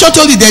conversation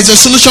told you there's a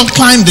solution,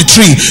 climb the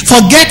tree.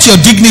 Forget your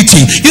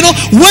dignity. You know,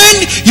 when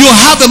you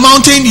have a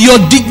mountain, your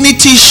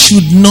dignity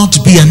should not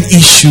be an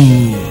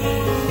issue.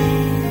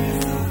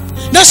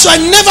 That's why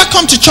I never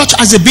come to church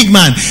as a big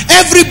man.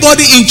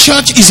 Everybody in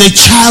church is a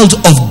child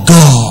of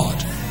God.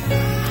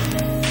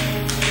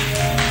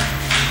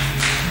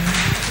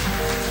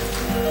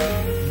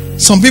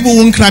 Some people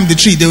won't climb the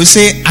tree. They will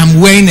say, I'm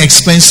wearing an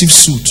expensive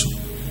suit.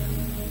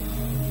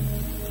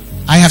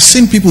 I have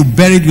seen people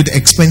buried with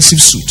expensive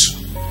suit.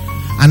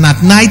 And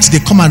at night they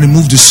come and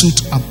remove the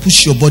suit and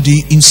push your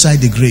body inside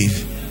the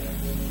grave.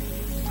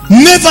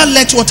 Never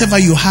let whatever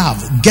you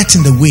have get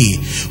in the way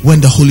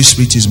when the Holy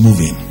Spirit is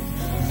moving.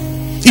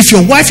 If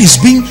your wife is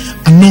being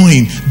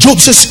annoying, Job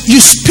says,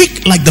 you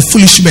speak like the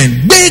foolish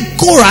men.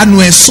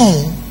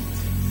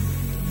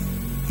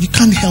 You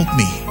can't help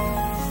me.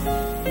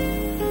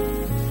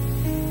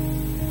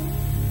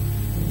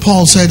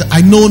 Paul said, I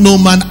know no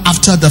man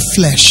after the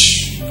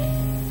flesh,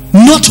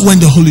 not when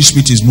the Holy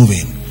Spirit is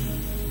moving.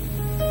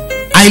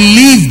 I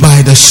live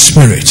by the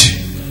Spirit.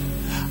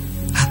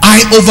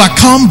 I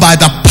overcome by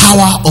the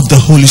power of the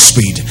Holy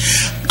Spirit.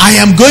 I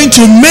am going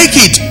to make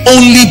it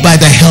only by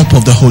the help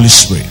of the Holy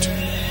Spirit.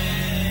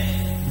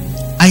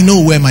 I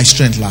know where my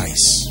strength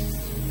lies.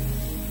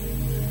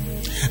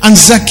 And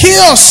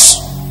Zacchaeus,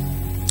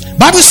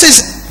 Bible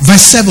says,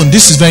 verse 7,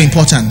 this is very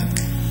important.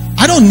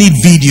 I don't need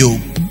video.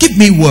 Give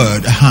me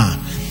word.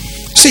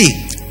 See,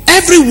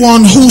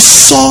 everyone who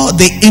saw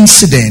the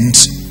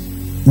incident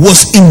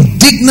was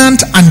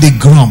indignant and they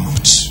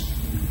grumped.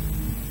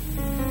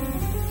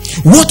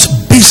 What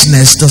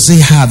business does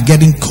he have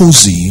getting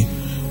cozy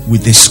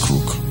with this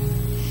crook?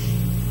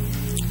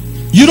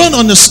 You don't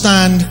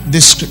understand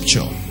this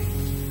scripture.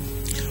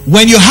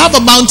 When you have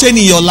a mountain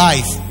in your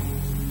life,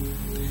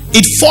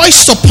 it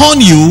foists upon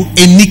you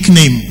a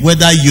nickname,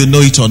 whether you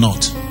know it or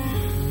not.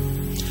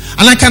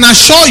 And I can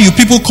assure you,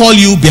 people call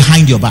you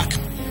behind your back.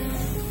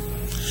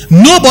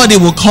 Nobody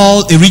will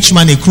call a rich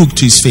man a crook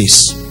to his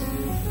face.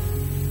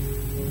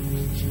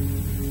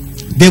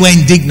 They were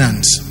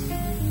indignant.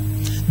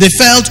 They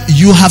felt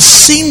you have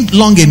sinned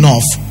long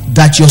enough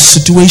that your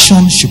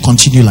situation should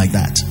continue like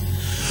that.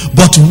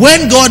 But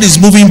when God is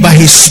moving by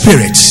his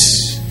Spirit,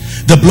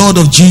 the blood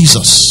of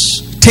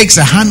Jesus takes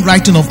the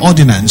handwriting of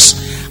ordinance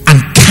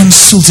and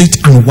cancels it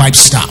and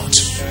wipes it out.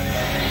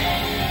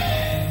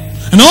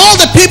 And all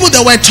the people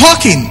that were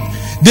talking,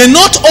 they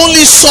not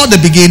only saw the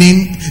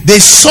beginning,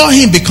 they saw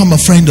him become a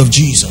friend of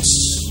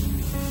Jesus.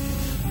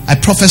 I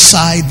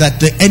prophesy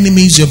that the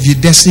enemies of your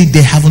destiny,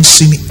 they haven't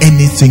seen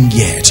anything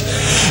yet.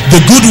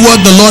 The good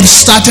work the Lord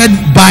started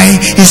by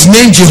his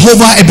name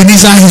Jehovah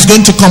Ebenezer, he's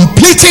going to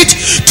complete it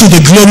to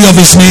the glory of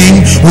his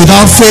name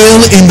without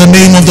fail in the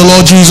name of the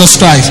Lord Jesus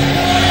Christ.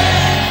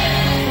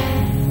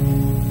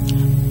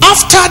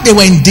 After they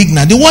were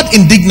indignant, the word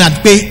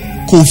indignant,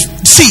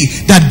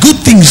 see that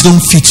good things don't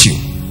fit you.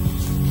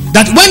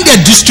 That when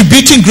they're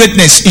distributing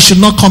greatness, it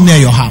should not come near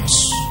your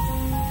house.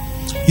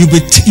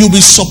 You'll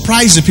be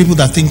surprised at people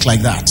that think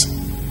like that.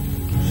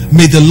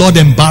 May the Lord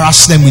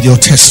embarrass them with your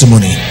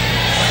testimony.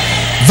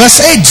 Verse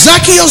 8,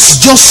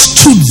 Zacchaeus just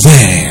stood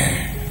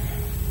there,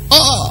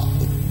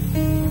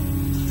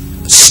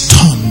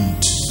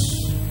 stunned.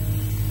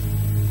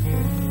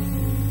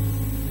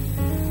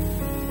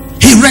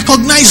 He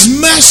recognized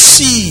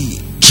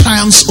mercy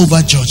triumphs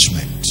over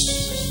judgment.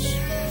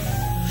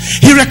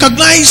 He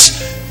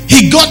recognized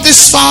he got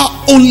this far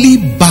only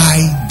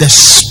by the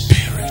Spirit.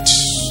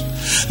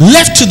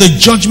 Left to the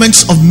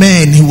judgments of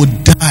men, he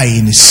would die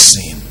in his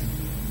sin.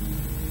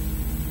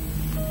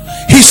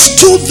 He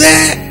stood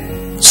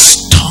there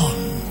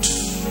stunned.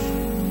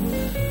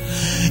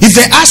 If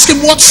they ask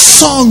him, what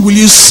song will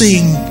you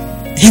sing?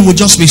 He would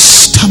just be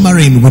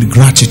stammering with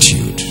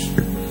gratitude.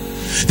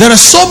 There are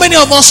so many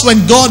of us,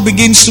 when God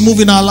begins to move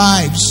in our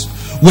lives,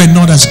 we're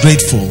not as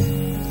grateful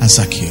as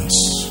Zacchaeus.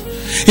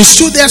 He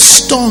stood there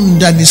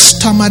stunned and he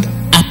stammered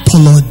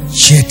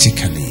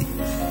apologetically.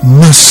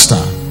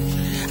 Master,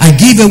 I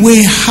give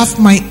away half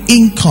my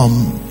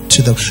income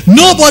to them.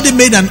 Nobody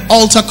made an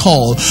altar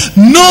call.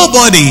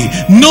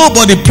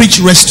 Nobody preached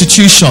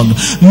restitution.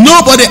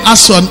 Nobody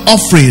asked for an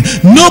offering.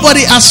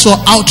 Nobody asked for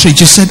outreach.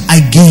 He said,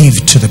 I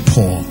gave to the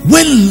poor.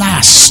 When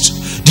last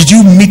did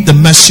you meet the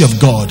mercy of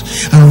God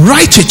and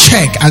write a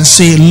check and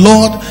say,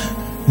 Lord,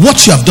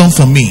 what you have done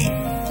for me,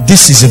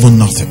 this is even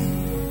nothing.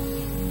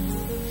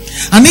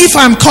 And if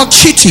I'm caught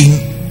cheating,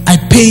 I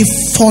pay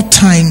 4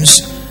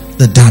 times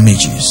the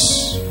damages.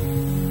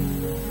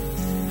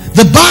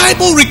 The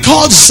Bible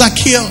records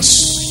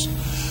Zacchaeus.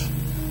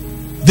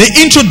 The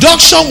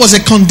introduction was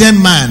a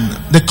condemned man.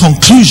 The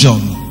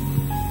conclusion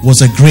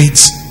was a great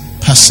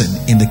person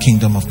in the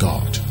kingdom of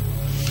God.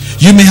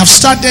 You may have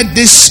started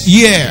this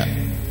year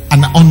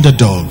an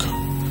underdog,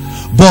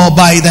 but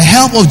by the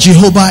help of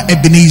Jehovah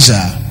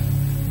Ebenezer,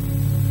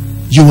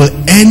 you will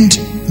end,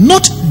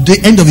 not the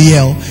end of the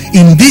year,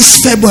 in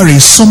this February,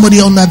 somebody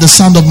under the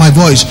sound of my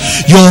voice,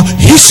 your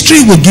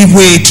history will give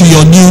way to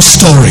your new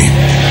story.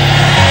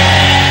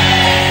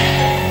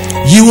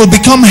 You will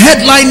become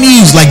headline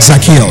news like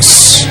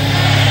Zacchaeus.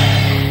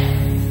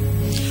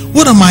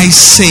 What am I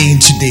saying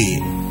today?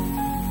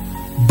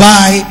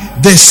 By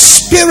the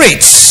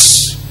Spirit,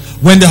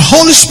 when the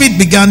Holy Spirit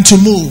began to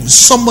move,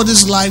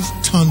 somebody's life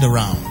turned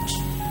around.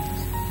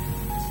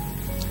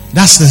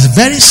 That's the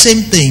very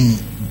same thing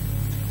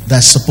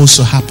that's supposed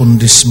to happen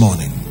this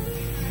morning.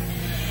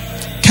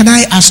 Can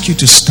I ask you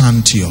to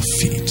stand to your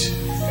feet?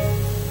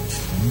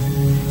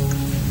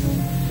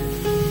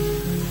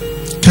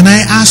 Can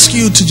I ask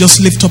you to just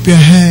lift up your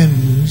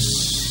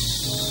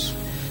hands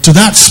to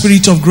that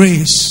Spirit of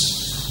grace,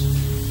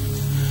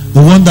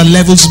 the one that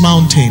levels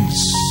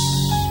mountains,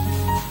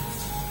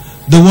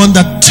 the one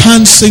that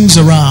turns things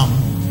around,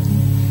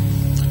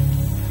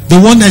 the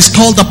one that is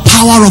called the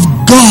power of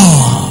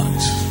God,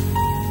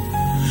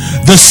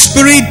 the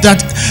Spirit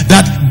that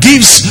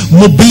gives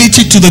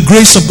mobility to the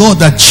grace of God,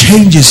 that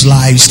changes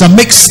lives, that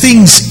makes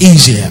things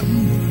easier.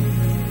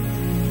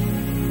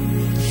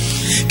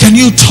 Can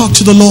you talk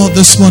to the Lord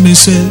this morning and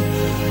say,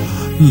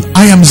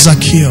 I am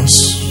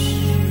Zacchaeus.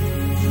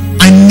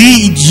 I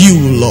need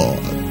you,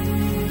 Lord.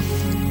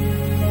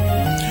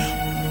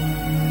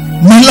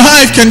 My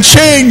life can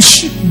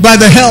change by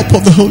the help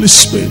of the Holy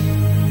Spirit.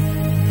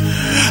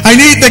 I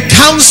need the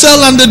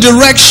counsel and the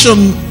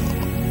direction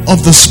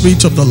of the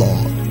Spirit of the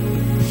Lord.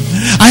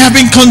 I have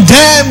been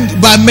condemned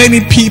by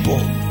many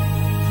people.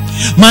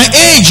 My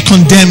age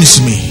condemns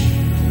me.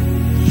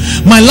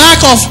 My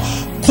lack of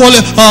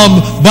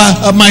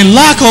my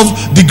lack of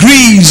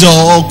degrees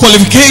or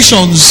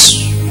qualifications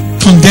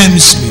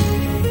condemns me.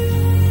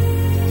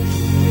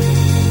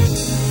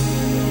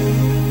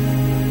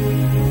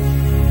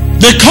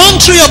 The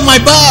country of my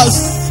birth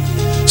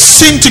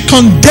seemed to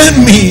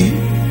condemn me,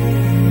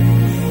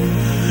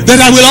 that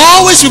I will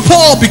always be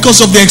poor because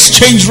of the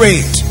exchange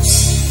rate.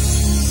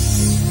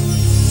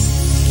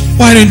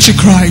 Why don't you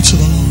cry to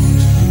the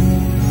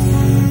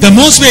Lord? There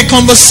must be a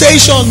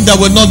conversation that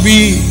will not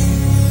be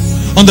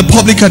on the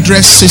public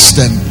address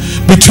system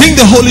between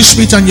the Holy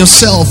Spirit and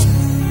yourself.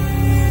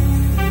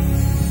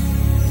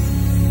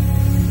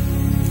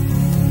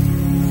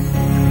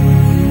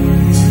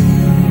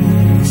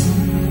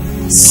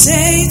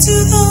 Say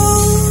to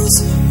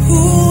those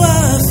who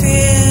are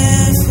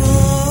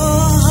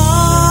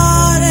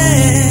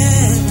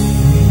fearful-hearted,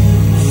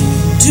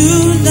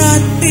 do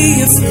not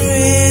be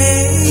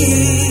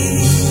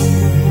afraid.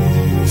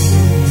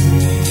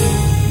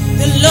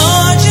 The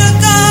Lord your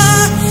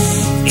God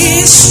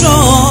is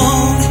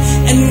strong,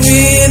 and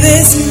with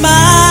his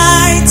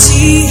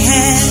mighty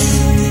hand,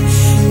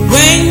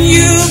 when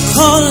you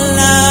call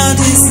out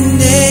his name,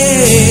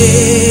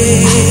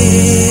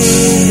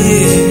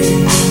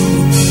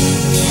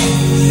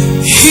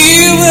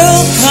 he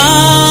will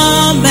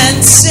come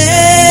and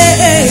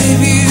save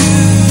you.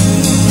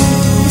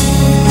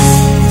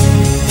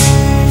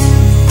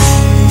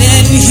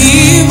 Then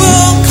he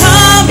will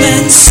come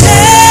and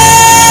save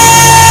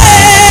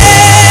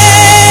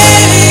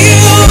you.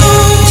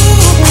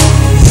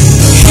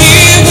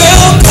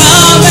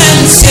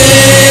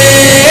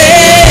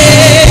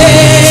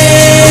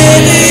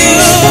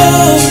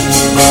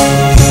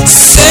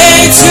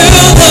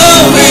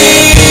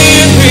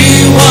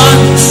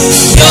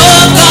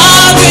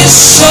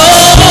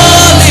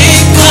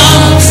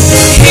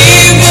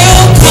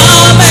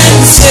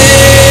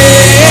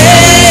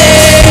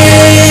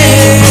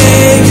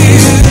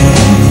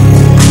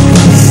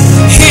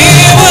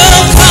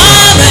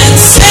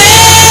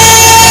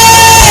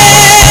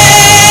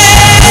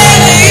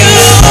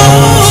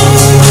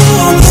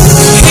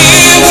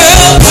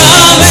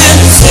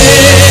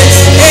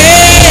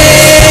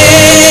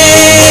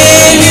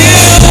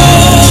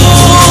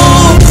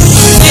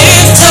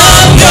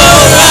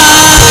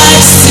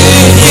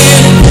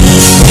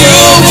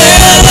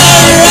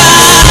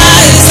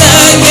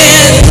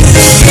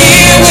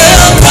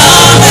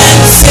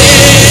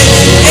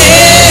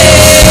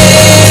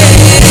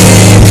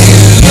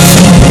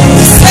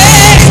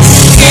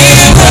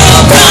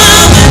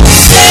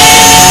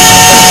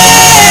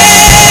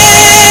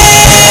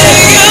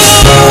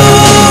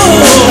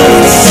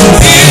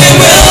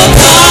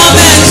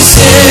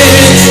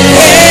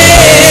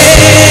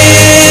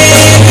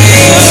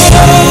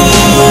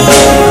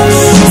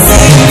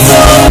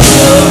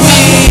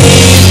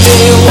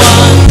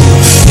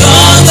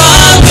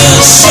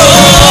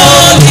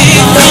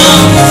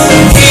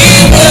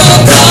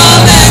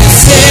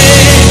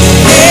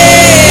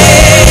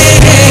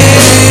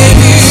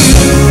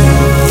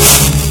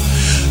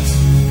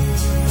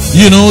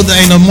 You know that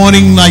in a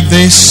morning like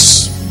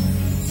this,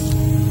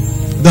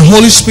 the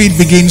Holy Spirit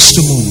begins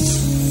to move.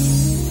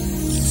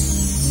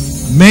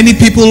 Many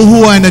people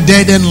who are in a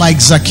dead end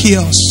like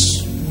Zacchaeus,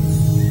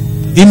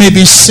 it may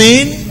be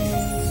sin,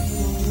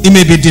 it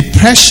may be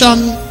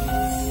depression,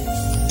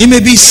 it may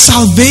be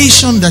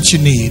salvation that you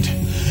need,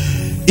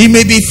 it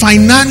may be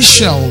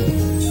financial,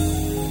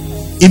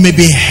 it may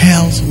be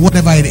health,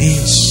 whatever it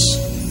is.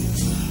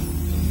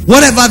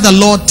 Whatever the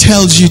Lord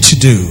tells you to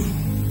do,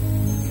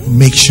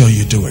 make sure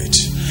you do it.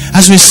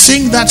 As we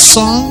sing that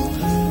song,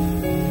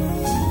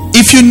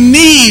 if you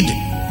need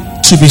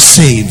to be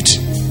saved,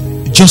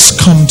 just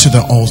come to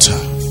the altar.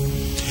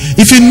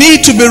 If you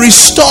need to be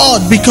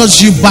restored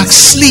because you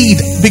backslid,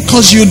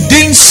 because you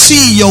didn't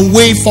see your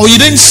way forward, you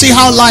didn't see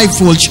how life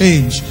will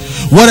change,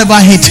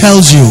 whatever he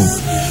tells you,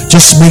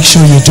 just make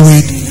sure you do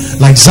it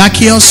like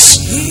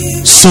Zacchaeus,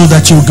 so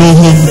that you go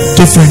home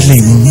differently.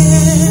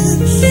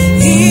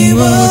 He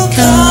will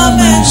come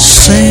and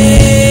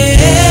save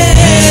you.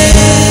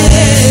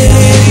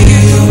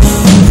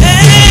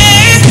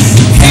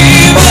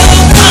 He will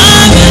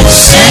come and save you.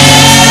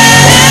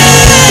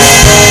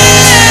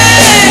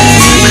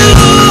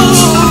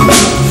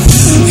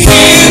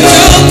 He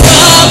will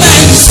come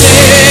and save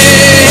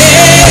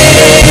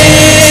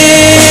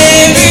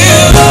you.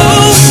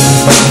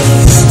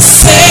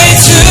 Say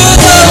to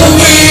the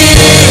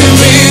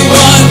weary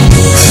one,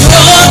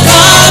 your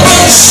God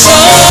will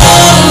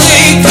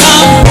surely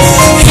come.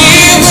 He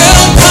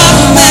will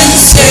come and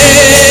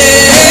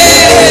save you.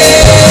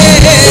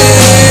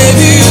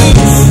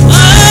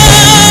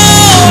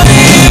 Oh,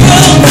 he will come and save you. He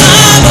will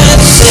come and save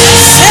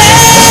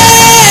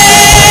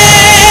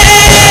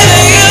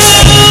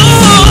you.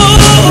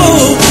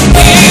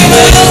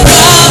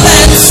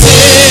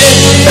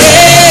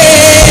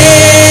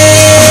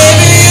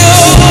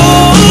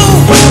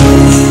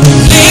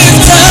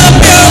 Lift up your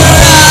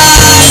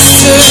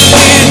eyes to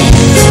him.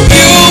 You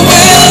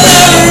will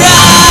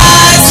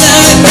arise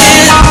again.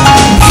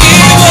 He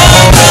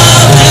will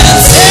come and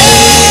save you.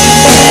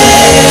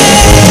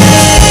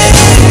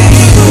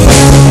 He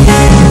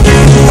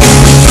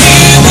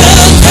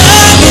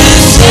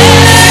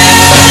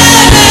will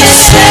come and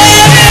save you.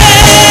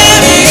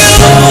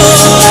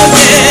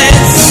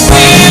 Yes,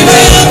 he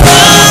will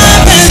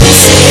come and save you.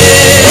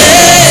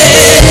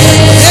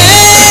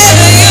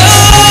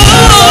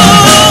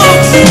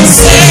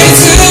 Say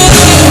to the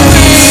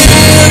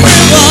weary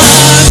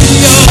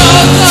one, your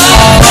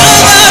God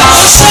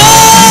will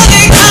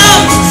surely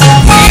come.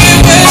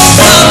 He will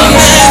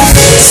come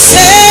and save you.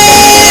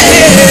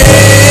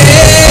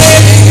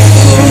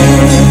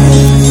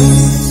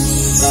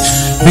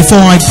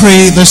 Before I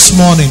pray this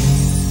morning,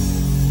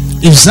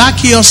 if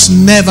Zacchaeus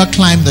never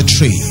climbed the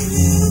tree,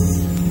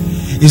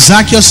 if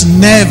Zacchaeus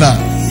never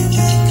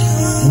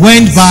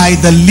went by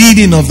the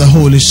leading of the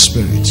Holy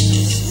Spirit,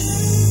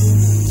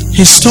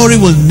 his story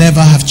will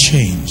never have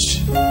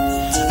changed.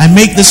 I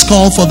make this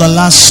call for the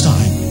last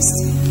time.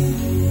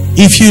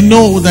 If you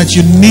know that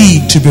you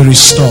need to be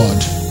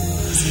restored,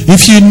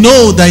 if you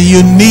know that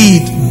you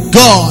need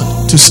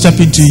God to step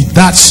into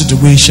that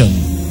situation,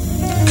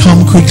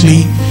 come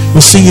quickly. We'll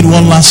sing it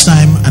one last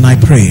time and I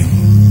pray.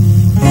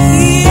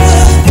 He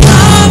will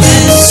come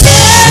and save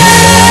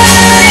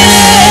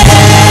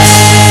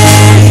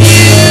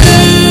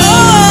you.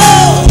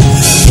 Oh,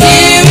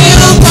 he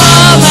will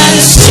come and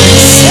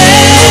save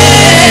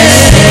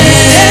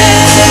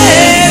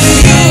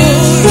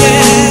you.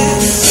 Yeah.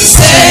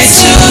 Say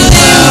to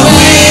the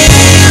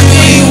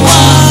weary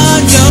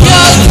one, your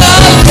God will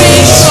come,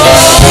 so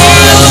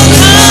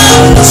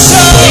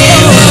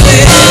he will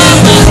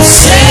come and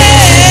save.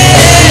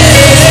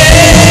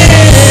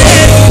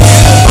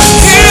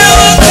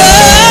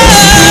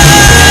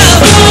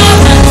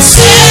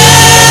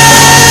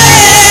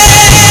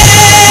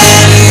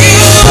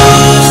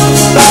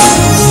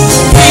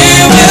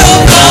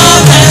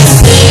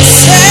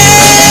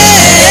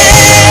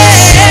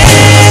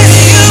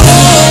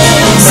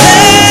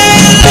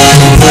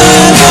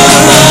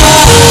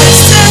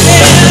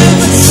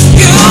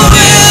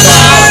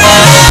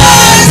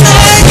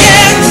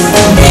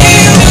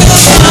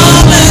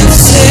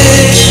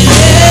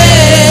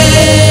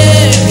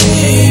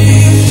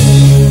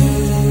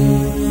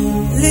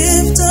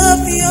 Lift up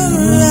your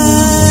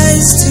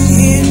eyes to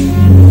him.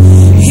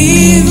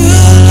 He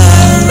will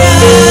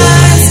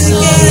arise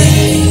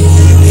again.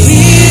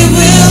 He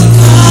will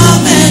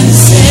come and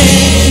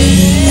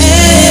save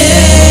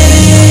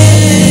you.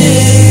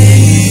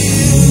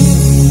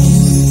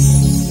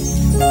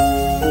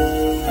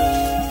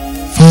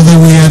 Father,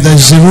 we are the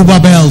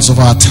Zerubbabels of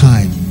our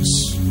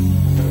times,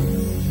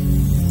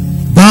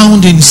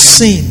 bound in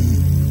sin,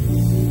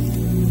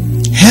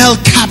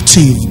 held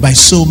captive by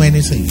so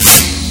many things.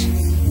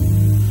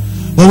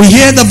 But we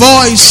hear the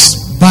voice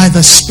by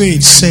the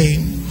Spirit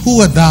saying,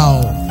 who art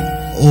thou,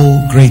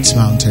 O great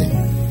mountain?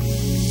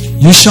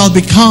 You shall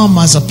become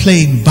as a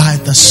plain by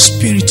the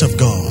Spirit of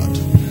God.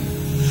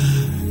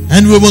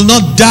 And we will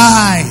not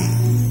die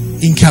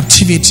in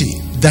captivity,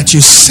 that you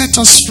set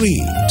us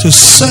free to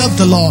serve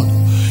the Lord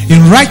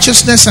in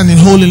righteousness and in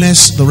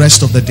holiness the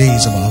rest of the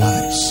days of our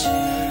lives.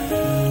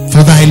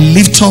 Father, I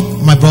lift up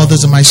my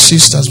brothers and my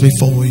sisters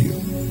before you.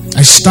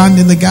 I stand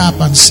in the gap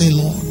and say,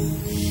 Lord,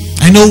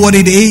 I know what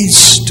it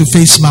is to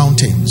face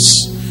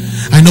mountains.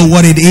 I know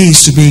what it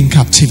is to be in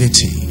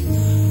captivity.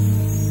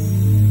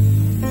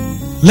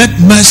 Let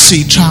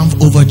mercy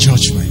triumph over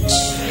judgment.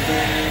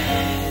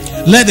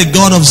 Let the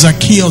God of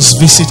Zacchaeus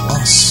visit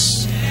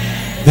us,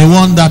 the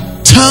one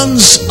that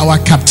turns our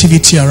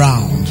captivity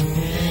around.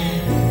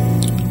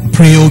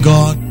 Pray, oh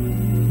God,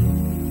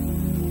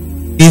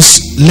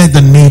 is let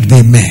the need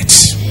be met.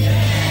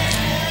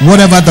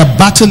 Whatever the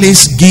battle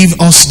is, give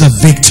us the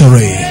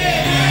victory.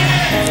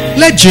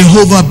 Let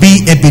Jehovah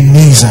be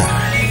Ebenezer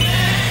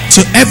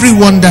to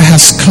everyone that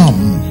has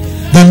come,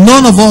 that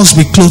none of us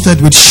be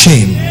clothed with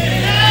shame.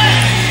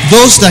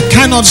 Those that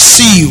cannot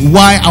see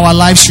why our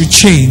lives should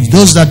change,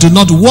 those that do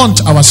not want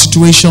our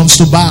situations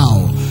to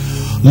bow,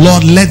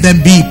 Lord, let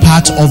them be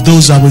part of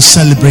those that will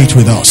celebrate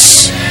with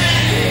us.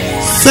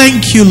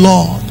 Thank you,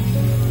 Lord.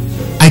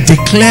 I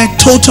declare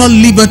total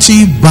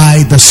liberty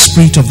by the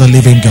Spirit of the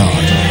living God.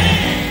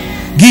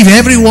 Give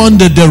everyone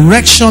the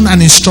direction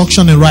and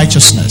instruction in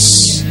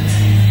righteousness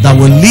that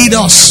will lead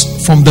us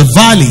from the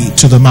valley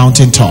to the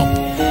mountaintop.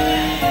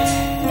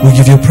 We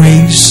give you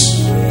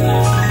praise.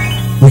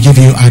 We give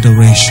you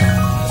adoration.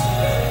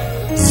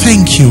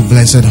 Thank you,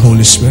 blessed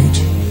Holy Spirit.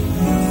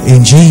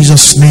 In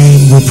Jesus'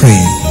 name we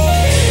pray.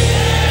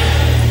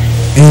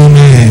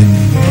 Amen.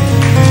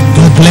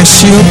 God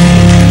bless you.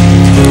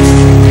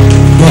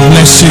 God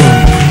bless you.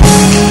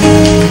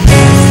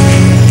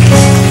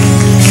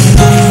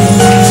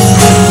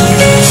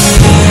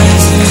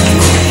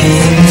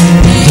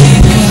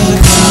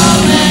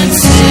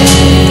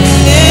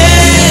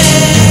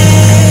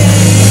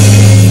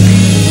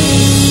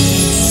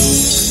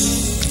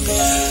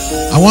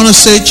 I want to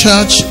say,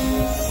 church,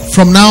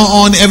 from now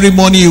on, every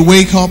morning you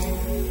wake up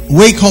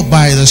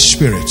by the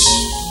Spirit.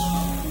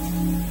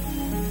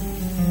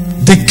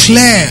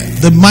 Declare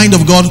the mind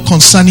of God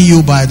concerning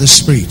you by the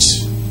Spirit.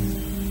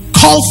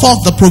 Call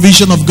forth the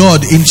provision of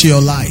God into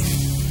your life.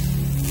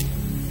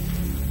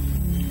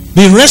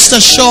 Be rest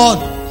assured,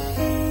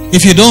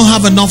 if you don't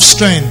have enough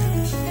strength,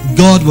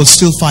 God will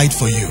still fight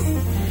for you.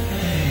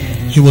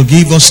 He will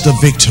give us the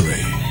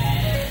victory.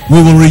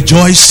 We will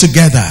rejoice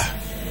together.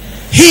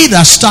 He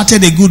that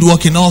started a good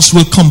work in us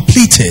will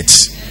complete it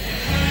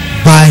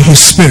by His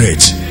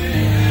Spirit.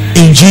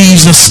 In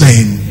Jesus'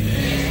 name.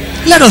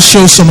 Let us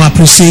show some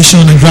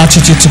appreciation and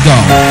gratitude to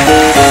God.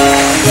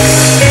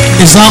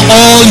 Is that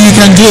all you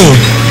can do?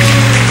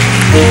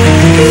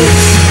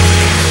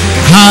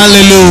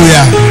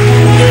 Hallelujah.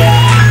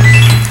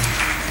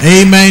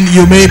 Amen.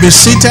 You may be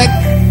seated.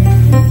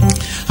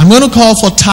 I'm going to call for time.